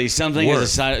 easily. Something worth. as a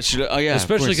side.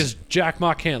 Especially because Jack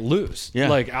Ma can't lose. Yeah.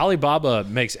 Like Alibaba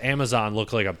makes Amazon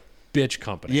look like a bitch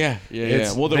company. Yeah.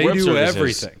 Well, they web do services.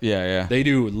 everything. Yeah. They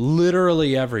do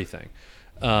literally everything.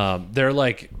 They're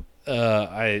like,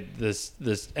 this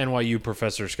NYU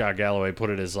professor Scott Galloway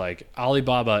put it as like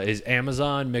Alibaba is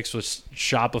Amazon mixed with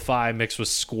Shopify mixed with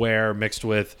Square mixed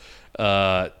with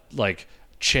like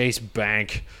Chase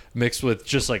Bank mixed with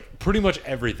just like pretty much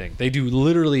everything. They do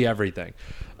literally everything.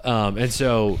 And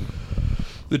so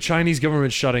the Chinese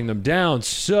government shutting them down.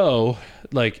 So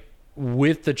like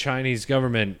with the Chinese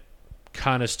government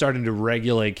kind of starting to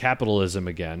regulate capitalism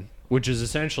again, which is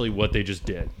essentially what they just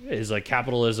did. Is like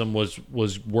capitalism was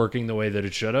working the way that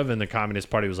it should have, and the Communist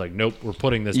Party was like, nope, we're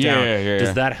putting this down.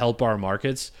 Does that help our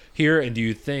markets here? And do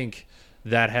you think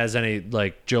that has any,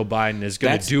 like, Joe Biden is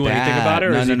going to do anything about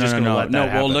it, or is he just going to let that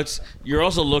happen? Well, you're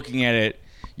also looking at it.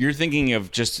 You're thinking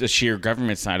of just the sheer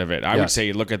government side of it. I would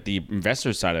say look at the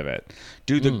investor side of it.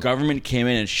 Dude, the government came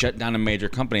in and shut down a major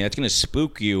company. That's going to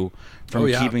spook you from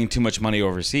keeping too much money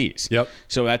overseas. Yep.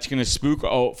 So that's going to spook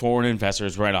foreign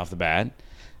investors right off the bat.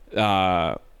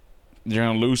 They're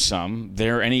going to lose some.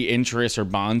 Any interest or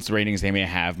bonds ratings they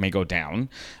may go down.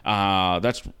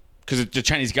 That's because the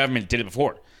Chinese government did it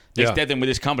before. They did them with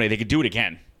this company. They could do it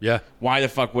again. Yeah. Why the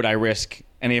fuck would I risk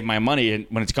any of my money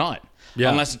when it's gone?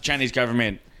 Yeah. Unless the Chinese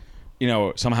government,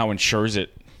 somehow insures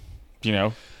it,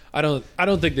 I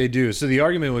don't think they do. So the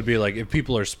argument would be like, if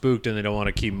people are spooked and they don't want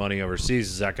to keep money overseas,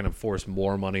 is that going to force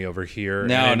more money over here?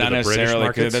 No, not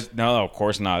necessarily. No, of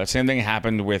course not. The same thing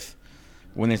happened with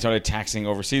when they started taxing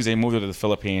overseas. They moved it to the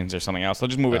Philippines or something else. They'll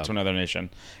just move it to another nation.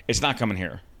 It's not coming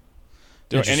here.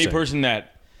 Any person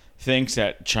that thinks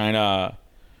that China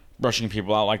brushing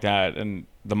people out like that and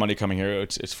the money coming here,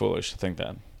 it's foolish to think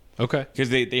that. Okay. Because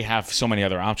they have so many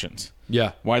other options.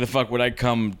 Yeah. Why the fuck would I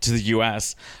come to the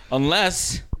U.S.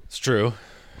 unless... It's true.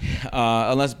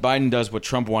 Unless Biden does what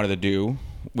Trump wanted to do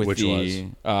with Which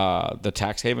the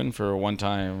tax haven for a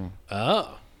one-time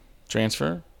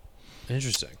transfer.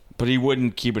 Interesting. But he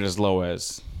wouldn't keep it as low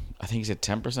as, I think he said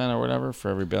 10% or whatever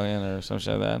for every billion or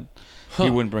something like that. He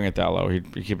wouldn't bring it that low.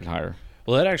 He'd keep it higher.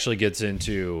 Well, that actually gets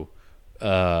into...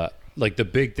 like the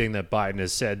big thing that Biden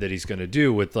has said that he's going to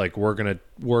do with, like, we're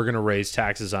gonna raise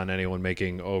taxes on anyone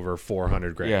making over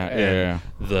 $400,000. Yeah.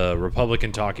 The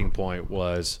Republican talking point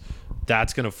was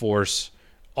that's going to force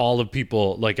all the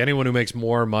people, like anyone who makes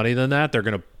more money than that, they're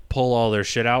going to pull all their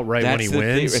shit out when he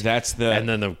wins. And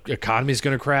then the economy's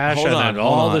going to crash. Hold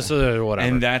on. This whatever.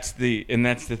 And that's the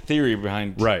theory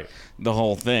behind the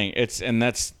whole thing.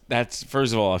 That's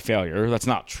first of all a failure. That's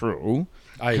not true.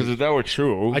 Because if that were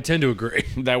true, I tend to agree.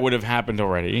 That would have happened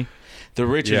already. The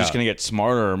rich are just going to get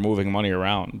smarter moving money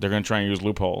around. They're going to try and use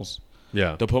loopholes.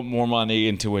 Yeah. They'll put more money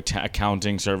into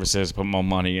accounting services, put more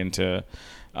money into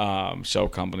show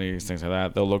companies, things like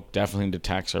that. They'll look definitely into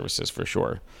tax services for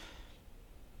sure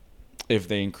if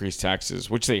they increase taxes,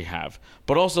 which they have.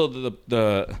 But also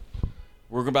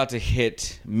we're about to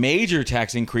hit major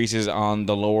tax increases on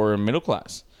the lower middle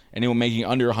class. Anyone making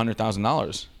under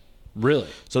 $100,000. Really?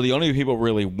 So the only people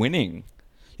really winning,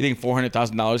 you think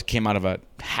 $400,000 came out of a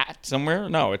hat somewhere?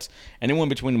 No, it's anyone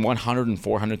between $100,000 and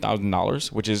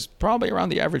 $400,000, which is probably around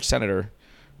the average senator.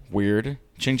 Weird.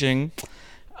 Ching ching.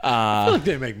 I feel like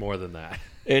they make more than that.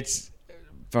 It's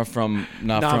not from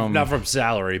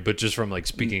salary, but just from like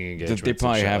speaking engagements. They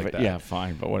probably have like it. Yeah,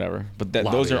 fine, but whatever. But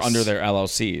those are under their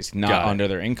LLCs, not under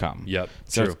their income. Yep.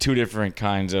 So true. It's two different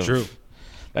kinds of. True.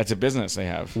 That's a business they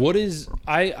have. What is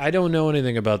I don't know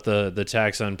anything about the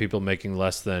tax on people making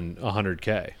less than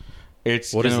 $100K.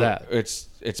 What is that?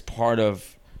 It's part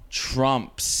of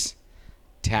Trump's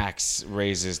tax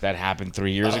raises that happened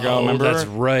 3 years ago. Remember? That's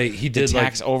right. He did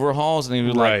tax overhauls, and he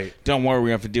was like, "Don't worry,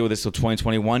 we have to deal with this till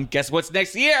 2021." Guess what's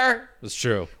next year? That's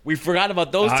true. We forgot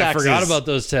about those taxes. I forgot about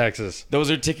those taxes.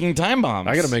 Those are ticking time bombs.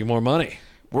 I got to make more money.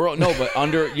 You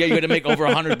had to make over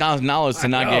 $100,000 to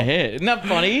not get hit. Isn't that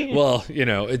funny? Well,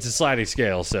 it's a sliding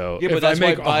scale. So if I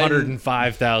make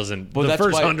 $105,000, the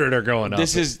first 100 are going up.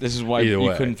 This is why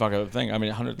you couldn't fuck up the thing. I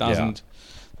mean, $100,000.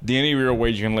 The only real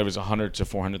wage you can live is $100,000 to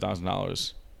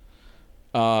 $400,000.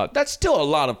 That's still a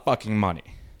lot of fucking money.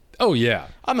 Oh yeah.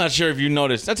 I'm not sure if you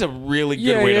noticed. That's a really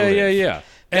good way to live. Yeah.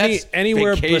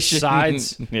 Anywhere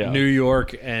besides New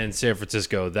York and San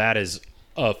Francisco, that is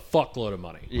a fuckload of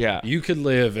money. Yeah. You could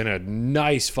live in a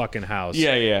nice fucking house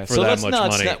for so that much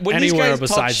money. When anywhere these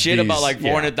guys talk shit about like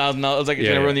 $400,000, like it's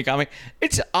going to ruin the economy,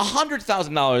 it's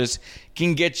 $100,000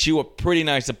 can get you a pretty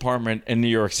nice apartment in New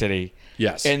York City.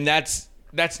 Yes. And that's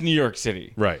New York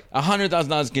City. Right. $100,000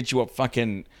 can get you a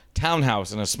fucking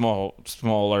townhouse in a small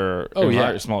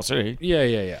city.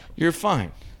 Yeah. You're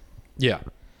fine. Yeah.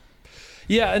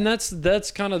 Yeah, and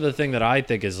that's kind of the thing that I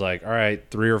think is like, all right,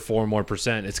 3 or 4 more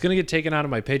percent. It's going to get taken out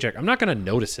of my paycheck. I'm not going to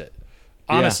notice it.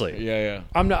 Honestly. Yeah.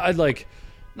 I'm not. I'd like.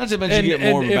 Not to mention you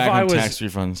get more back on tax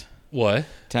refunds. What?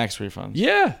 Tax refunds.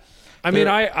 Yeah. I mean,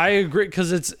 I agree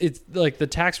because it's like the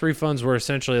tax refunds were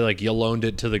essentially like you loaned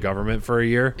it to the government for a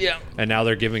year. Yeah. And now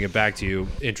they're giving it back to you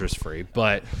interest free.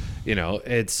 But,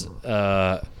 it's.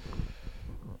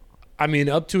 I mean,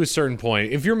 up to a certain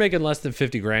point, if you're making less than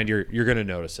 $50,000, you're going to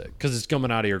notice it because it's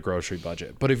coming out of your grocery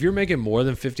budget. But if you're making more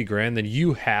than $50,000, then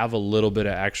you have a little bit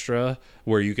of extra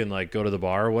where you can like go to the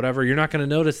bar or whatever. You're not going to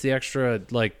notice the extra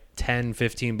like 10,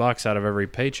 $15 out of every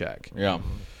paycheck. Yeah.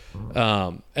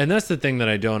 And that's the thing that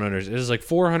I don't understand. It's like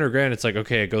 $400,000. It's like,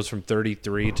 okay, it goes from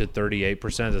 33 to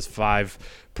 38%. That's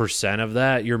 5% of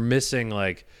that. You're missing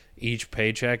like each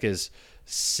paycheck is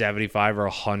 75 or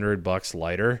 $100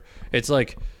 lighter. It's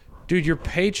like, dude, your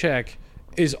paycheck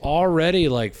is already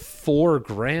like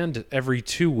 $4,000 every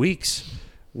 2 weeks.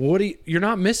 You're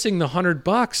not missing the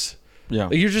 $100. Yeah.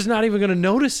 Like, you're just not even going to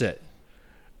notice it.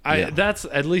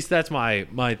 That's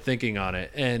my thinking on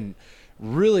it. And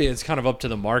really, it's kind of up to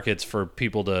the markets for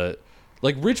people to,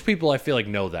 like, rich people, I feel like,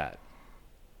 know that.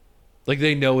 Like,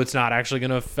 they know it's not actually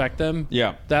going to affect them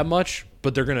that much,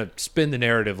 but they're going to spin the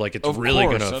narrative like it's really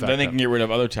going to affect them. Then they can get rid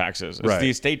of other taxes. It's the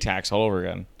estate tax all over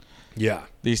again. Yeah.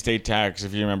 The estate tax,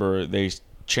 if you remember, they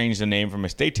changed the name from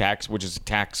estate tax, which is a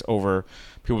tax over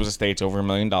people's estates over $1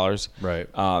 million. Right.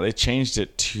 They changed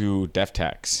it to death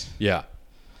tax. Yeah.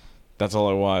 That's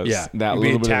all it was. Yeah. That you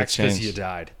little bit tax of a change. because you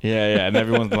died. Yeah. And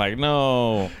everyone's like,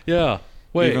 no. Yeah.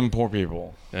 Wait. Even poor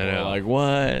people. I know. Like,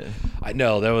 what? I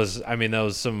know. That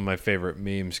was some of my favorite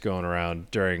memes going around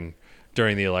during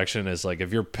the election is like,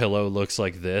 if your pillow looks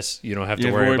like this, you don't have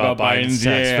to worry about Biden's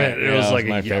tax. It was like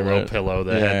a yellow pillow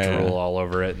that had drool all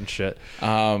over it and shit.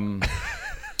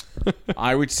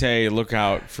 I would say look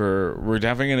out we're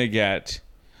definitely going to get,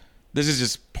 this is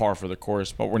just par for the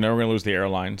course, but we're never going to lose the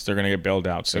airlines. They're going to get bailed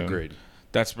out soon. Agreed.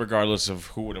 That's regardless of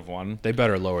who would have won. They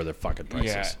better lower their fucking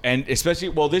prices. Yeah, and especially,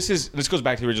 this goes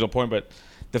back to the original point, but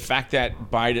the fact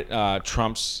that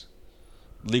Trump's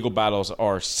legal battles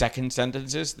are second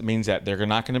sentences means that they're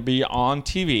not going to be on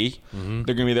TV. Mm-hmm.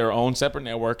 They're going to be their own separate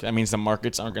network. That means the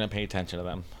markets aren't going to pay attention to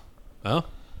them. Oh?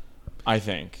 I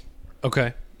think.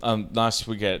 Okay. Unless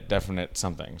we get definite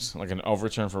somethings, like an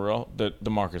overturn for real, the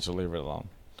markets will leave it alone.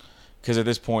 Because at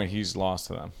this point, he's lost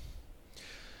to them.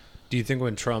 Do you think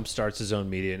when Trump starts his own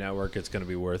media network, it's going to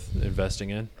be worth investing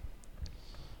in?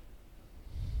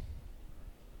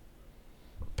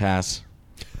 Pass.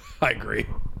 I agree.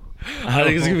 I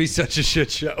think it's going to be such a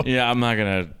shit show. Yeah, I'm not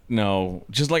going to. No.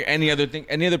 Just like any other thing,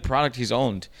 any other product he's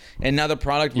owned. And now the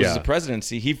product was the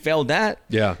presidency. He failed that.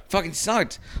 Yeah. Fucking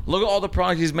sucked. Look at all the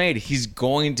product he's made. He's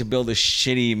going to build a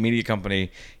shitty media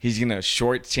company. He's going to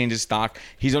shortchange his stock.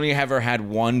 He's only ever had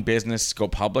one business go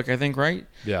public, I think, right?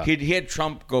 Yeah. He had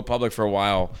Trump go public for a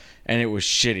while, and it was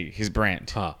shitty, his brand.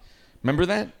 Huh. Remember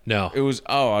that? No. It was,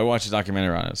 I watched a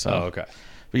documentary on it. So. Oh, okay.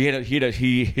 But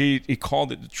he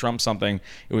called it Trump something.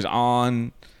 It was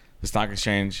on the stock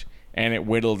exchange, and it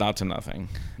whittled out to nothing.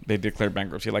 They declared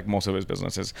bankruptcy, like most of his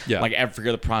businesses. Yeah. Like every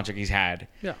other project he's had.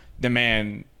 Yeah. The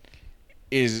man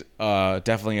is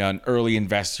definitely an early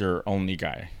investor only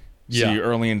guy. So you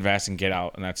early invest and get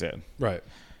out, and that's it. Right.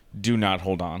 Do not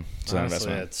hold on to that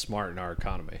investment. That's smart in our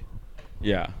economy.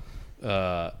 Yeah.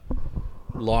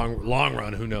 Long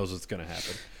run, who knows what's going to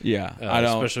happen? Yeah, I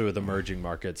don't. Especially with emerging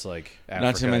markets like Africa,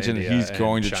 not to mention, India, he's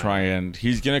going to China. try and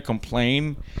he's going to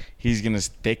complain. He's going to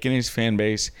thicken his fan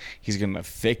base. He's going to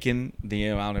thicken the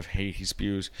amount of hate he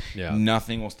spews. Yeah.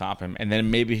 Nothing will stop him. And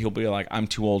then maybe he'll be like, "I'm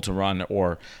too old to run,"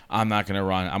 or "I'm not going to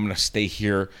run. I'm going to stay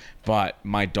here, but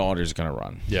my daughter's going to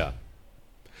run." Yeah,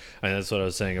 and that's what I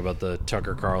was saying about the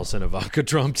Tucker Carlson Ivanka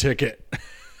Trump ticket.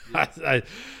 I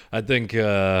think.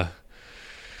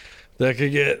 That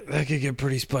could get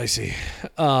pretty spicy.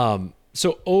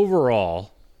 So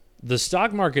overall, the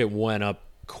stock market went up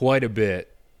quite a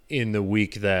bit in the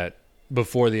week that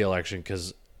before the election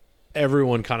because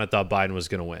everyone kind of thought Biden was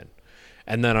going to win.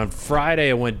 And then on Friday,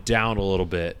 it went down a little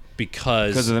bit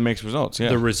because of the mixed results. Yeah,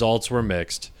 the results were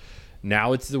mixed.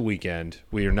 Now it's the weekend.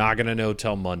 We are not going to know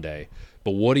till Monday.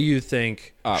 But what do you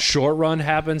think short run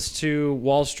happens to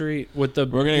Wall Street with the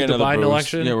Biden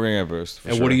election? Yeah, we're going to get a boost.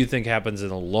 And what do you think happens in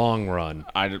the long run?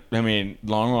 I mean,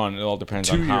 long run, it all depends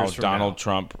on how Donald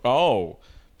Trump...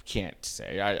 can't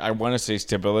say. I want to say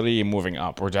stability and moving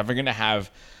up. We're definitely going to have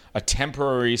a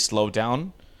temporary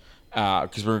slowdown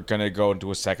because we're going to go into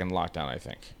a second lockdown, I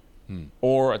think.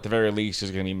 Or at the very least,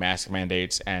 there's going to be mask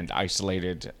mandates and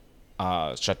isolated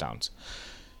shutdowns.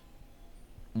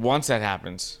 Once that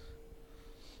happens...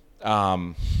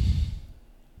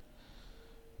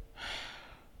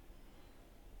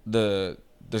 the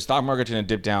stock market's going to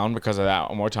dip down because of that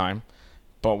one more time.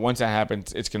 But once that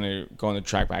happens, it's going to go on the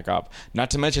track back up.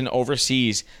 Not to mention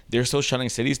overseas, they're still shutting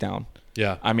cities down.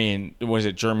 Yeah. I mean, was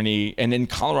it Germany? And then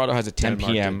Colorado has a 10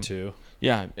 Denmark p.m. did too.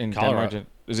 Yeah, in Colorado.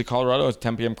 Is it Colorado? It's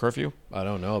 10 p.m. curfew? I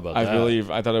don't know about that.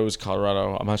 I thought it was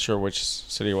Colorado. I'm not sure which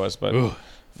city it was, but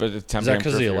it's 10 Is that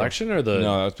because of the election or the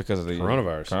No, that's because of the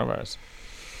coronavirus?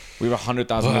 We have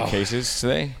 100,000 new cases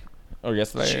today. or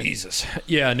yesterday. Jesus.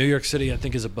 Yeah, New York City, I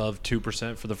think, is above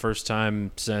 2% for the first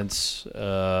time since,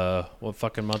 what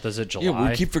fucking month is it? July? Yeah,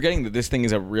 we keep forgetting that this thing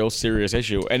is a real serious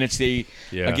issue. And it's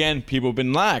again, people have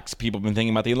been lax. People have been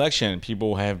thinking about the election.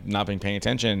 People have not been paying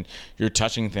attention. You're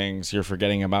touching things. You're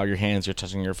forgetting about your hands. You're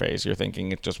touching your face. You're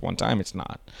thinking it's just one time. It's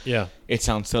not. Yeah. It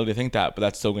sounds silly to think that, but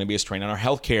that's still going to be a strain on our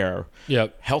healthcare.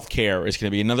 Yep. Healthcare is going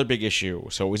to be another big issue.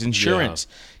 So is insurance.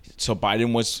 Yeah. So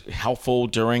Biden was helpful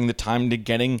during the time to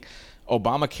getting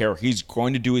Obamacare. He's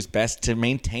going to do his best to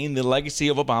maintain the legacy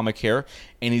of Obamacare,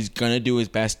 and he's going to do his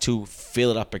best to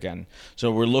fill it up again.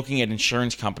 So we're looking at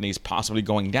insurance companies possibly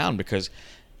going down because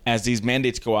as these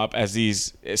mandates go up, as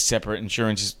these separate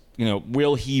insurances,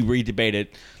 will he redebate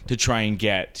it to try and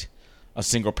get a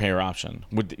single payer option?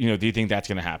 Do you think that's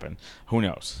going to happen? Who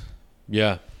knows?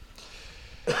 Yeah.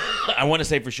 I want to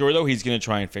say for sure, though, he's going to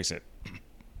try and fix it.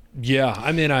 Yeah,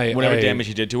 I mean, whatever damage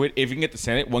he did to it, if he can get the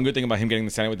Senate, one good thing about him getting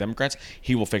the Senate with Democrats,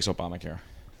 he will fix Obamacare.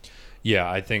 Yeah,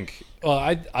 I think. Well,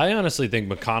 I honestly think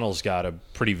McConnell's got a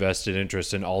pretty vested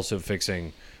interest in also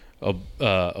fixing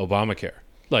Obamacare,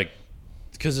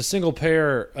 because the single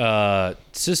payer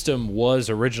system was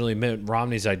originally Mitt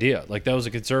Romney's idea. That was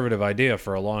a conservative idea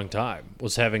for a long time.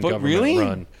 Was having government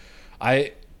run.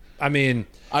 I mean,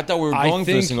 I thought we were going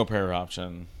for a single payer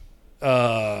option.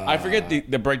 I forget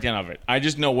the breakdown of it. I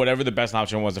just know whatever the best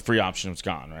option was, the free option was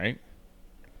gone, right?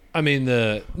 I mean,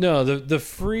 the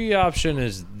free option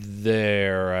is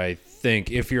there, I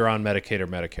think, if you're on Medicaid or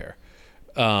Medicare.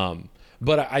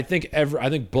 But I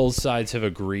think both sides have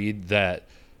agreed that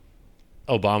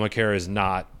Obamacare is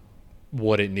not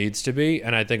what it needs to be,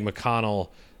 and I think McConnell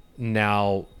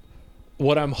now.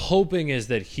 What I'm hoping is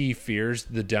that he fears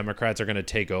the Democrats are going to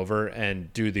take over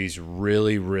and do these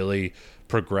really, really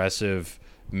progressive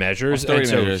measures. And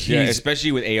so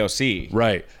especially with AOC.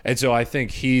 Right. And so I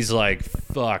think he's like,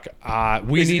 fuck,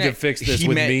 we need to fix this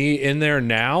with me in there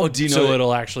now so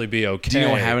it'll actually be okay. Do you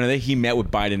know what happened today? He met with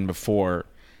Biden before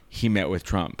he met with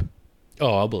Trump.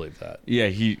 Oh, I'll believe that. Yeah,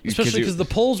 especially because the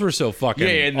polls were so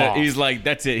fucking off. He's like,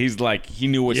 that's it. He's like, he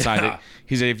knew what side.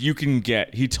 He said, if you can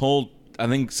get, he told, I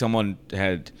think someone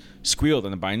had squealed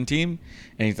on the Biden team,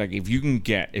 and he's like, if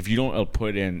you don't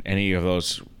put in any of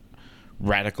those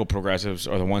radical progressives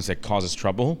or the ones that causes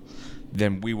trouble,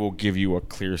 then we will give you a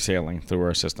clear sailing through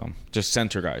our system. Just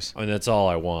center guys. I mean, that's all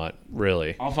I want,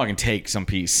 really. I'll fucking take some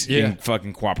peace in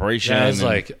fucking cooperation.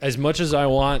 Yeah, as much as I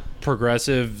want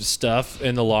progressive stuff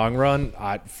in the long run,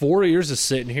 4 years of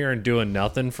sitting here and doing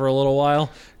nothing for a little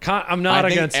while, I'm not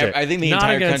against it. I think the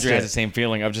entire country has the same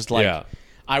feeling of just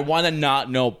I want to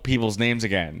not know people's names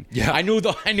again. Yeah, I knew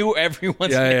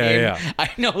everyone's name. Yeah. I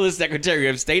know the Secretary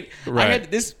of State. Right.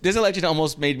 This election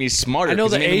almost made me smarter. I know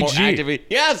the AG.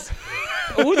 Yes.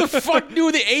 Who the fuck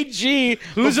knew the AG?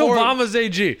 Who's Obama's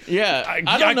AG? Yeah,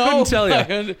 I don't know.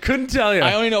 Couldn't tell you.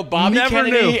 I only know Bobby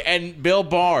Kennedy and Bill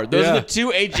Barr. Those are the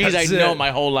two AGs I know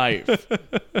my whole life.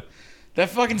 That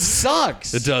fucking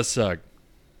sucks. It does suck,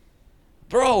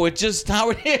 bro. It's just how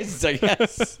it is, I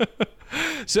guess.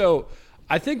 So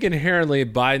I think inherently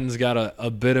Biden's got a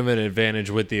bit of an advantage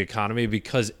with the economy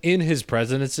because in his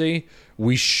presidency,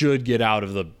 we should get out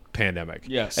of the pandemic.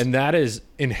 Yes. And that is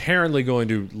inherently going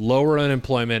to lower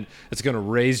unemployment. It's going to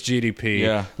raise GDP.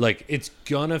 Yeah. It's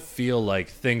going to feel like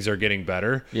things are getting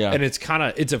better. Yeah. And it's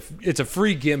a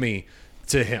free gimme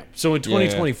to him. So in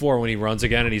 2024, when he runs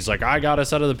again and he's like, I got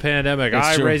us out of the pandemic.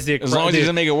 Raised the economy. As long as he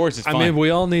doesn't make it worse, it's fine. I mean, we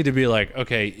all need to be like,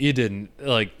 okay, you didn't.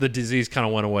 The disease kind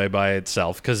of went away by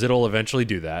itself because it'll eventually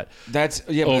do that. That's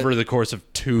over the course of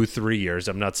 2-3 years.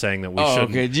 I'm not saying that we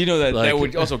shouldn't. Okay. Do you know that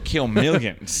would also kill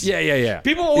millions? Yeah.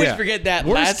 People always forget that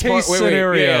worst case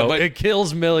scenario. But it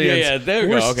kills millions. Yeah, there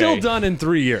We're go. still done in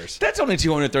 3 years. That's only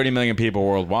 230 million people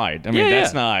worldwide. I mean,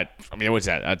 that's not. I mean, what's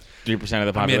that? 3% of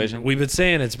the population? I mean, we've been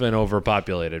saying it's been overpopulated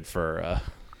for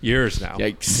years now.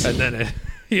 Yikes! And then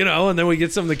and then we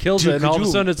get something that kills it, and all of a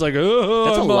sudden it's like, oh,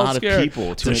 that's I'm a lot scared. of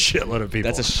people. It's a shitload of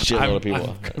people. That's a shitload of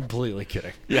people. I'm completely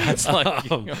kidding. Yeah, it's like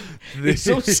it's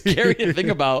so scary to think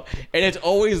about, and it's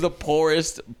always the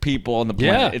poorest people on the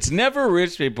planet. Yeah. It's never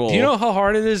rich people. Do you know how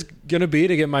hard it is going to be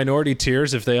to get minority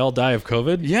tiers if they all die of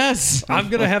COVID? Yes, I'm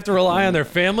going to have to rely on their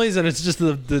families, and it's just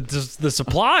the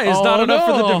supply is not enough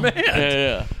for the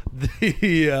demand.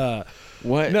 Yeah.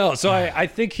 What? No, so I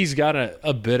think he's got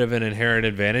a bit of an inherent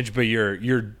advantage, but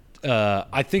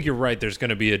I think you're right. There's going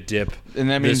to be a dip, and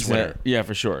that means yeah,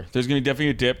 for sure. There's going to be definitely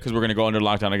a dip because we're going to go under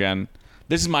lockdown again.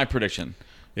 This is my prediction.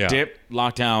 Yeah. Dip,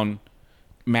 lockdown,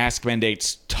 mask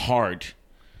mandates hard.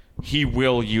 He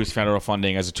will use federal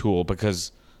funding as a tool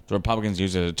because the Republicans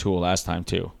used it as a tool last time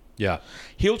too. Yeah.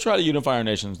 He'll try to unify our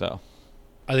nations though.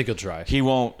 I think he'll try. He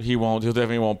won't. He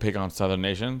definitely won't pick on Southern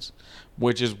nations,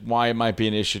 which is why it might be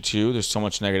an issue too. There's so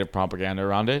much negative propaganda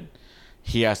around it.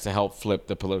 He has to help flip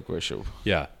the political issue.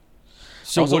 Yeah.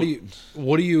 So Also,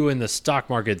 what do you in the stock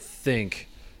market think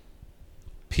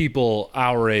people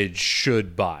our age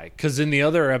should buy? Because in the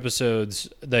other episodes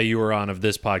that you were on of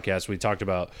this podcast, we talked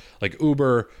about like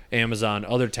Uber, Amazon,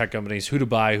 other tech companies, who to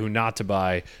buy, who not to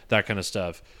buy, that kind of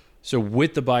stuff. So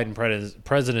with the Biden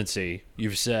presidency,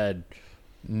 you've said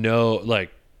no,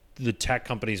 like the tech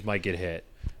companies might get hit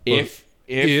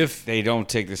if they don't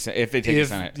take the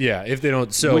Senate. Yeah, if they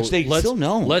don't. So which they still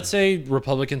know. Let's say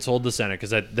Republicans hold the Senate because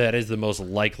that is the most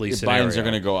likely scenario. Biden's are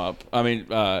going to go up. I mean,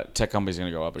 tech companies are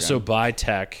going to go up again. So buy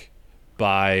tech,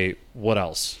 buy what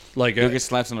else? Like they'll get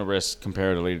slaps on the wrist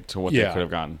comparatively to what they could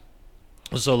have gotten.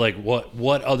 So like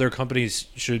what other companies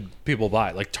should people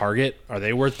buy? Like Target, are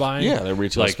they worth buying? Yeah, they're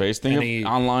retail space. Think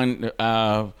of online,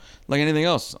 like anything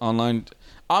else. Online.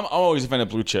 I'm always a fan of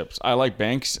blue chips. I like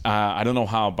banks. I don't know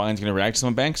how Biden's going to react to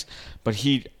some banks, but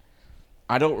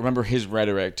I don't remember his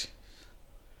rhetoric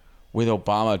with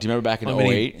Obama. Do you remember back in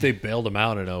 2008? They bailed him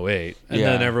out in 2008, and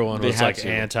then everyone was like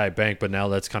anti-bank, but now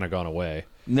that's kind of gone away.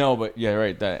 No, but yeah,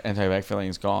 right. That anti-bank feeling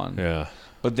is gone. Yeah,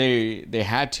 but they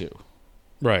had to,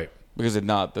 right? Because if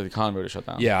not, the economy would have shut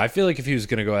down. Yeah, I feel like if he was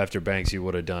going to go after banks, he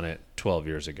would have done it 12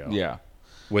 years ago. Yeah,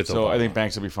 with so Obama. I think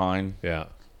banks will be fine. Yeah.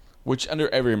 Which under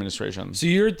every administration. So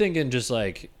you're thinking just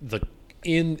like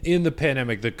in the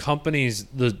pandemic, the companies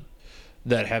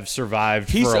that have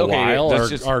survived for a while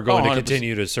are going to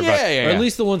continue to survive, or at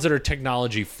least the ones that are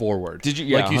technology forward. Did you?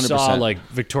 Yeah, like you 100%. saw, like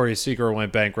Victoria's Secret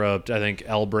went bankrupt. I think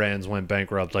L Brands went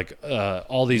bankrupt. Like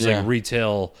all these like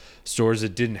retail stores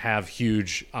that didn't have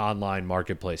huge online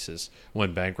marketplaces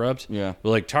went bankrupt. Yeah, but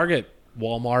like Target,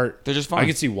 Walmart, they're just fine. I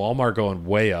can see Walmart going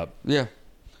way up. Yeah.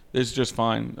 It's just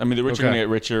fine. I mean, the rich are going to get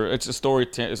richer. It's a story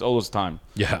as old as time.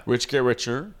 Yeah. Rich get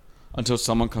richer until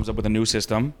someone comes up with a new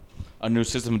system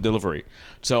of delivery.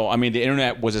 So, I mean, the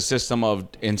internet was a system of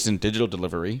instant digital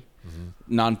delivery,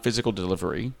 non-physical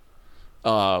delivery,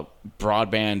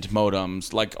 broadband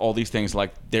modems, like all these things,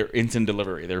 like they're instant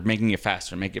delivery. They're making it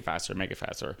faster, make it faster, make it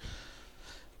faster.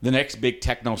 The next big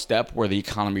techno step where the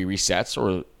economy resets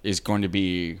or is going to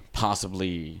be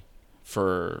possibly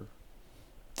for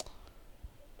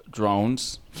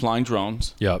drones, flying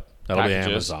drones. Yep, that'll packages.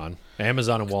 be Amazon.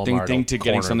 Amazon and Walmart. Think to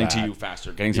getting something to you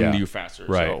faster. Getting something to you faster.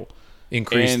 Right. So,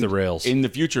 increase the rails. In the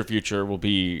future will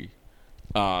be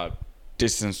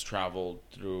distance traveled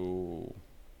through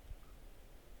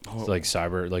like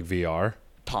cyber, like VR.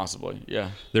 Possibly, yeah.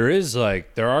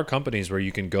 There are companies where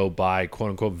you can go buy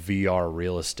quote unquote VR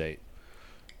real estate.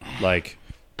 Like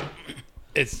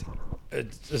it's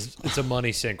a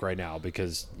money sink right now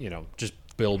because, just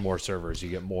build more servers, you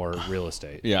get more real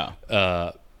estate. Yeah.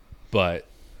 But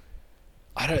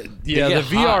the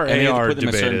VR AR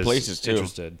debate is places too.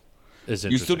 interesting.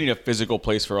 You still need a physical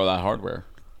place for all that hardware.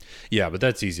 Yeah, but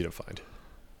that's easy to find.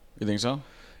 You think so?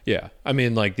 Yeah. I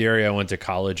mean, like the area I went to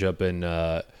college up in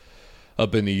the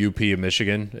UP of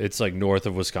Michigan, it's like north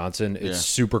of Wisconsin. It's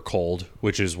super cold,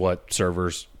 which is what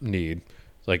servers need.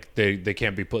 Like they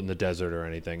can't be put in the desert or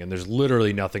anything, and there's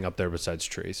literally nothing up there besides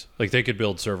trees. Like they could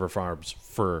build server farms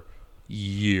for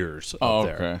years up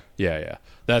there. Okay. Yeah.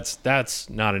 That's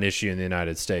not an issue in the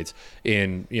United States.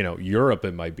 In Europe,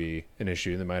 it might be an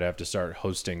issue. They might have to start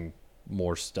hosting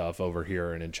more stuff over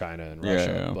here and in China and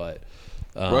Russia. Yeah. But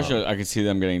Russia, I can see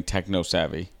them getting techno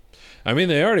savvy. I mean,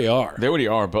 they already are. They already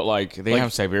are, but like they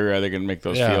have Siberia, they can make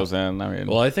those fields in. I mean,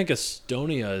 well, I think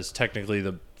Estonia is technically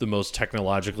the most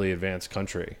technologically advanced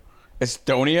country.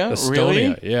 Estonia,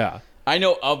 really? Yeah. I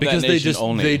know of because that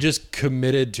nation they just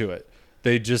committed to it.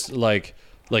 They just like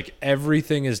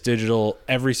everything is digital.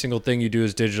 Every single thing you do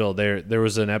is digital. There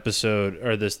was an episode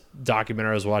or this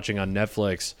documentary I was watching on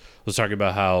Netflix was talking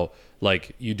about how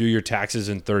like you do your taxes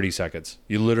in 30 seconds.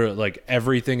 You literally like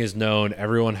everything is known.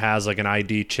 Everyone has like an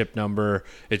ID chip number.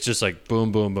 It's just like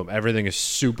boom, boom, boom. Everything is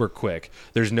super quick.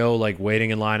 There's no like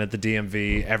waiting in line at the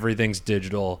DMV. Everything's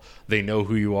digital. They know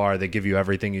who you are. They give you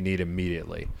everything you need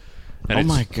immediately. And oh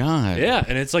my God. Yeah.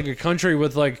 And it's like a country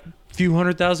with like a few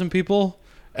 100,000 people.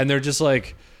 And they're just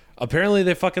like, apparently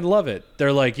they fucking love it.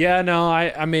 They're like, yeah, no,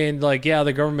 I mean, like, yeah,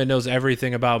 the government knows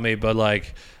everything about me, but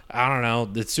like, I don't know,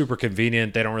 it's super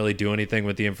convenient. They don't really do anything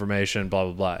with the information, blah,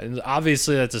 blah, blah. And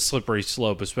obviously that's a slippery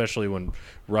slope, especially when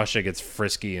Russia gets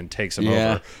frisky and takes them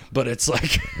over. But it's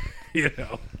like,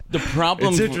 the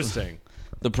problem. It's interesting.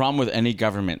 The problem with any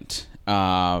government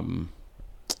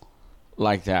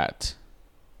like that,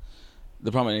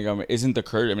 the problem with any government isn't the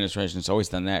current administration, it's always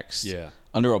the next. Yeah.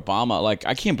 Under Obama, like,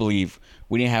 I can't believe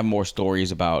we didn't have more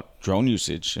stories about drone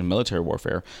usage in military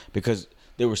warfare because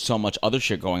there was so much other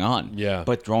shit going on. Yeah.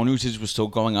 But drone usage was still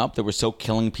going up. They were still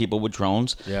killing people with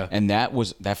drones. Yeah. And that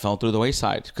fell through the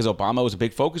wayside because Obama was a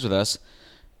big focus with us.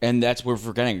 And that's where we're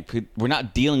forgetting. We're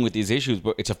not dealing with these issues,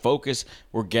 but it's a focus.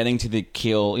 We're getting to the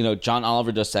kill. You know, John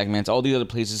Oliver does segments, all these other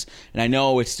places. And I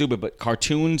know it's stupid, but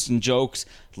cartoons and jokes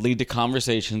lead to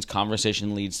conversations.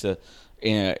 Conversation leads to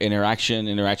interaction,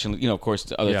 you know, of course,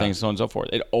 to other things, so on and so forth.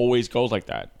 It always goes like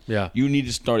that. Yeah. You need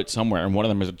to start it somewhere. And one of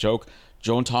them is a joke.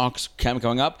 Drone talks kept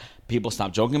going up. People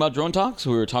stopped joking about drone talks.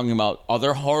 We were talking about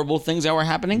other horrible things that were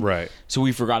happening. Right. So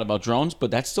we forgot about drones,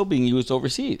 but that's still being used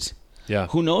overseas. Yeah.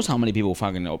 Who knows how many people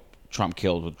fucking know Trump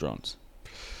killed with drones?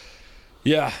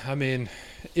 Yeah, I mean,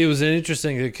 it was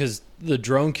interesting because the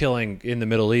drone killing in the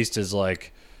Middle East is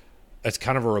like, it's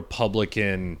kind of a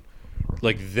Republican,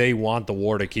 like they want the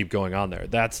war to keep going on there.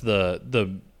 That's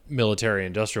the military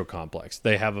industrial complex.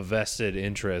 They have a vested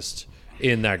interest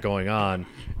in that going on.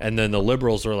 And then the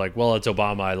liberals are like, well, it's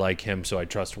Obama. I like him, so I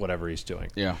trust whatever he's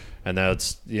doing. Yeah. And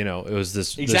that's, you know, it was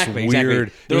this exactly.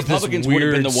 weird. The Republicans would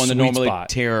have been the one to normally spot.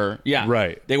 tear. Yeah.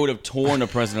 Right. They would have torn the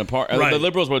president apart. Right. The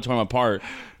liberals would have torn him apart,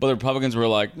 but the Republicans were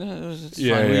like, it's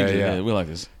fine. Yeah. We like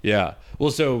this. Yeah. Well,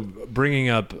 so bringing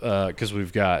up, because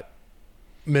we've got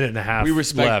a minute and a half we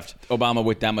respect left. Obama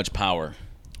with that much power.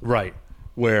 Right.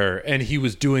 And he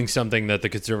was doing something that the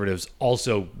conservatives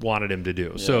also wanted him to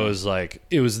do. Yeah. So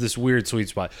it was this weird sweet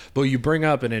spot. But you bring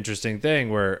up an interesting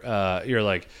thing where you're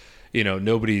like, you know,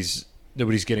 nobody's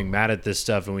getting mad at this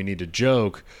stuff and we need to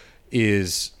joke.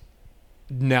 Is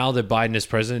now that Biden is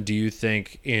president, do you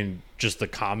think in just the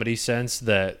comedy sense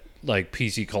that like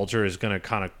PC culture is going to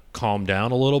kind of calm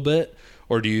down a little bit?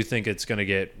 Or do you think it's going to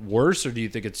get worse? Or do you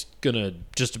think it's going to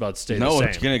just about stay the same? No,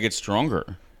 it's going to get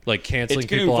stronger. Like canceling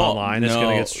people online is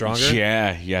going to get stronger?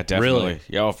 Yeah, definitely. Really?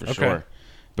 Yeah, for sure.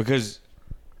 Because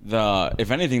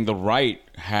if anything, the right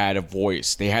had a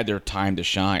voice. They had their time to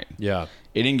shine. Yeah.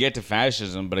 It didn't get to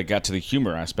fascism, but it got to the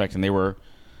humor aspect, and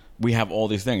we have all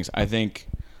these things. I think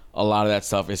a lot of that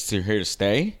stuff is here to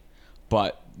stay,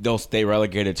 but they'll stay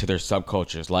relegated to their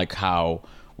subcultures, like how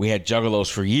we had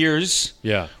juggalos for years.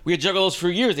 Yeah. We had juggalos for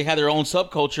years. They had their own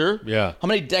subculture. Yeah. How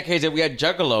many decades have we had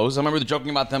juggalos? I remember joking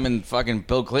about them in fucking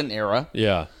Bill Clinton era.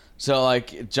 Yeah. So, like,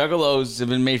 juggalos have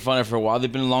been made fun of for a while.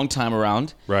 They've been a long time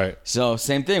around. Right. So,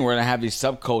 same thing. We're going to have these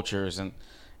subcultures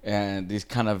and these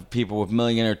kind of people with 1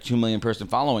 million or 2 million person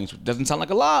followings. Doesn't sound like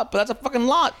a lot, but that's a fucking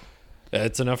lot.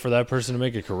 It's enough for that person to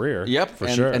make a career. Yep. For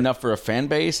sure. Enough for a fan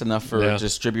base, enough for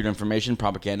distribute information,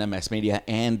 propaganda, mass media,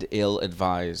 and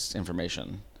ill-advised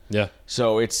information. Yeah.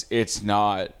 So it's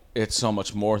so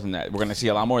much more than that. We're going to see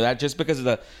a lot more of that just because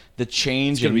of the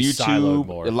change in YouTube.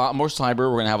 A lot more cyber.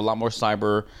 We're going to have a lot more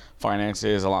cyber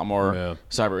finances, a lot more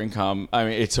cyber income. I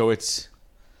mean, it's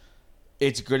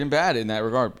good and bad in that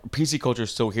regard. PC culture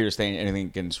is still here to stay, and anything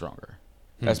getting stronger.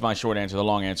 That's my short answer. The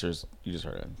long answer is you just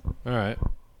heard it.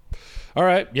 All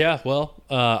right. Yeah. Well,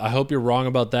 I hope you're wrong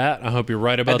about that. I hope you're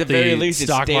right about the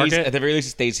stock market. At the very least,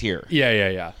 it stays here.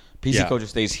 Yeah. PC culture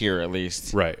stays here at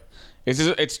least. Right.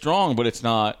 It's strong, but it's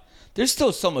not. There's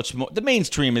still so much more. The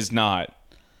mainstream is not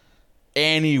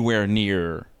anywhere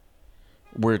near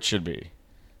where it should be.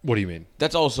 What do you mean?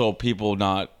 That's also people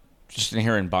not just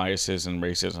inherent biases and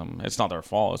racism. It's not their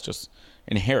fault. It's just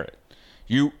inherent.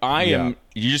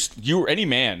 Any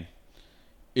man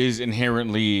is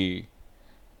inherently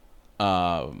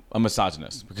a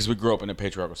misogynist because we grew up in a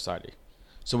patriarchal society.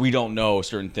 So we don't know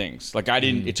certain things. Like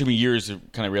it took me years to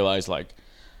kind of realize like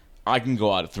I can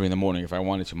go out at 3 a.m. if I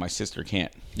wanted to. My sister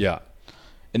can't. Yeah.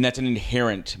 And that's an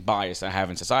inherent bias I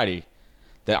have in society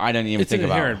that I didn't even think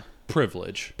about. It's an inherent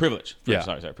privilege. Privilege. Yeah.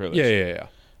 Sorry, privilege. Yeah.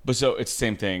 But so it's the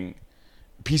same thing.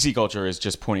 PC culture is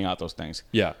just pointing out those things.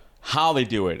 Yeah. How they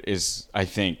do it is, I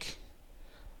think,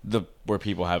 where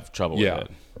people have trouble with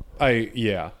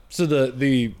it. So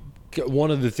the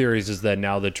one of the theories is that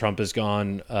now that Trump is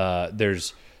gone,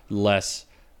 there's less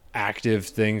active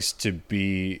things to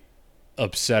be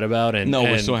upset about, and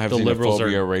we still have the liberals are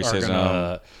racism.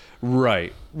 Gonna,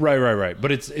 right.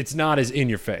 But it's not as in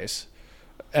your face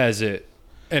as it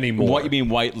anymore. What you mean?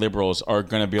 White liberals are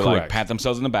going to be like pat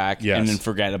themselves in the back and then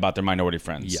forget about their minority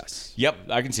friends. Yes. Yep,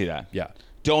 I can see that. Yeah.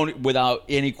 Don't without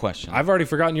any question. I've already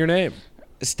forgotten your name.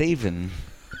 Staven.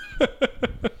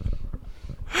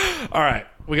 All right,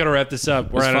 we got to wrap this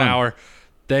up. We're at an hour.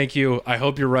 Thank you. I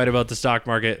hope you're right about the stock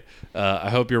market. I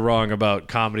hope you're wrong about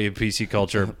comedy and PC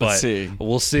culture. But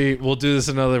we'll see. We'll do this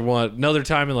another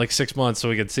time in like 6 months so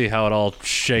we can see how it all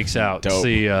shakes out. Dope.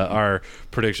 See our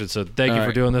predictions. So thank you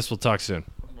for doing this. We'll talk soon.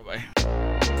 Bye-bye.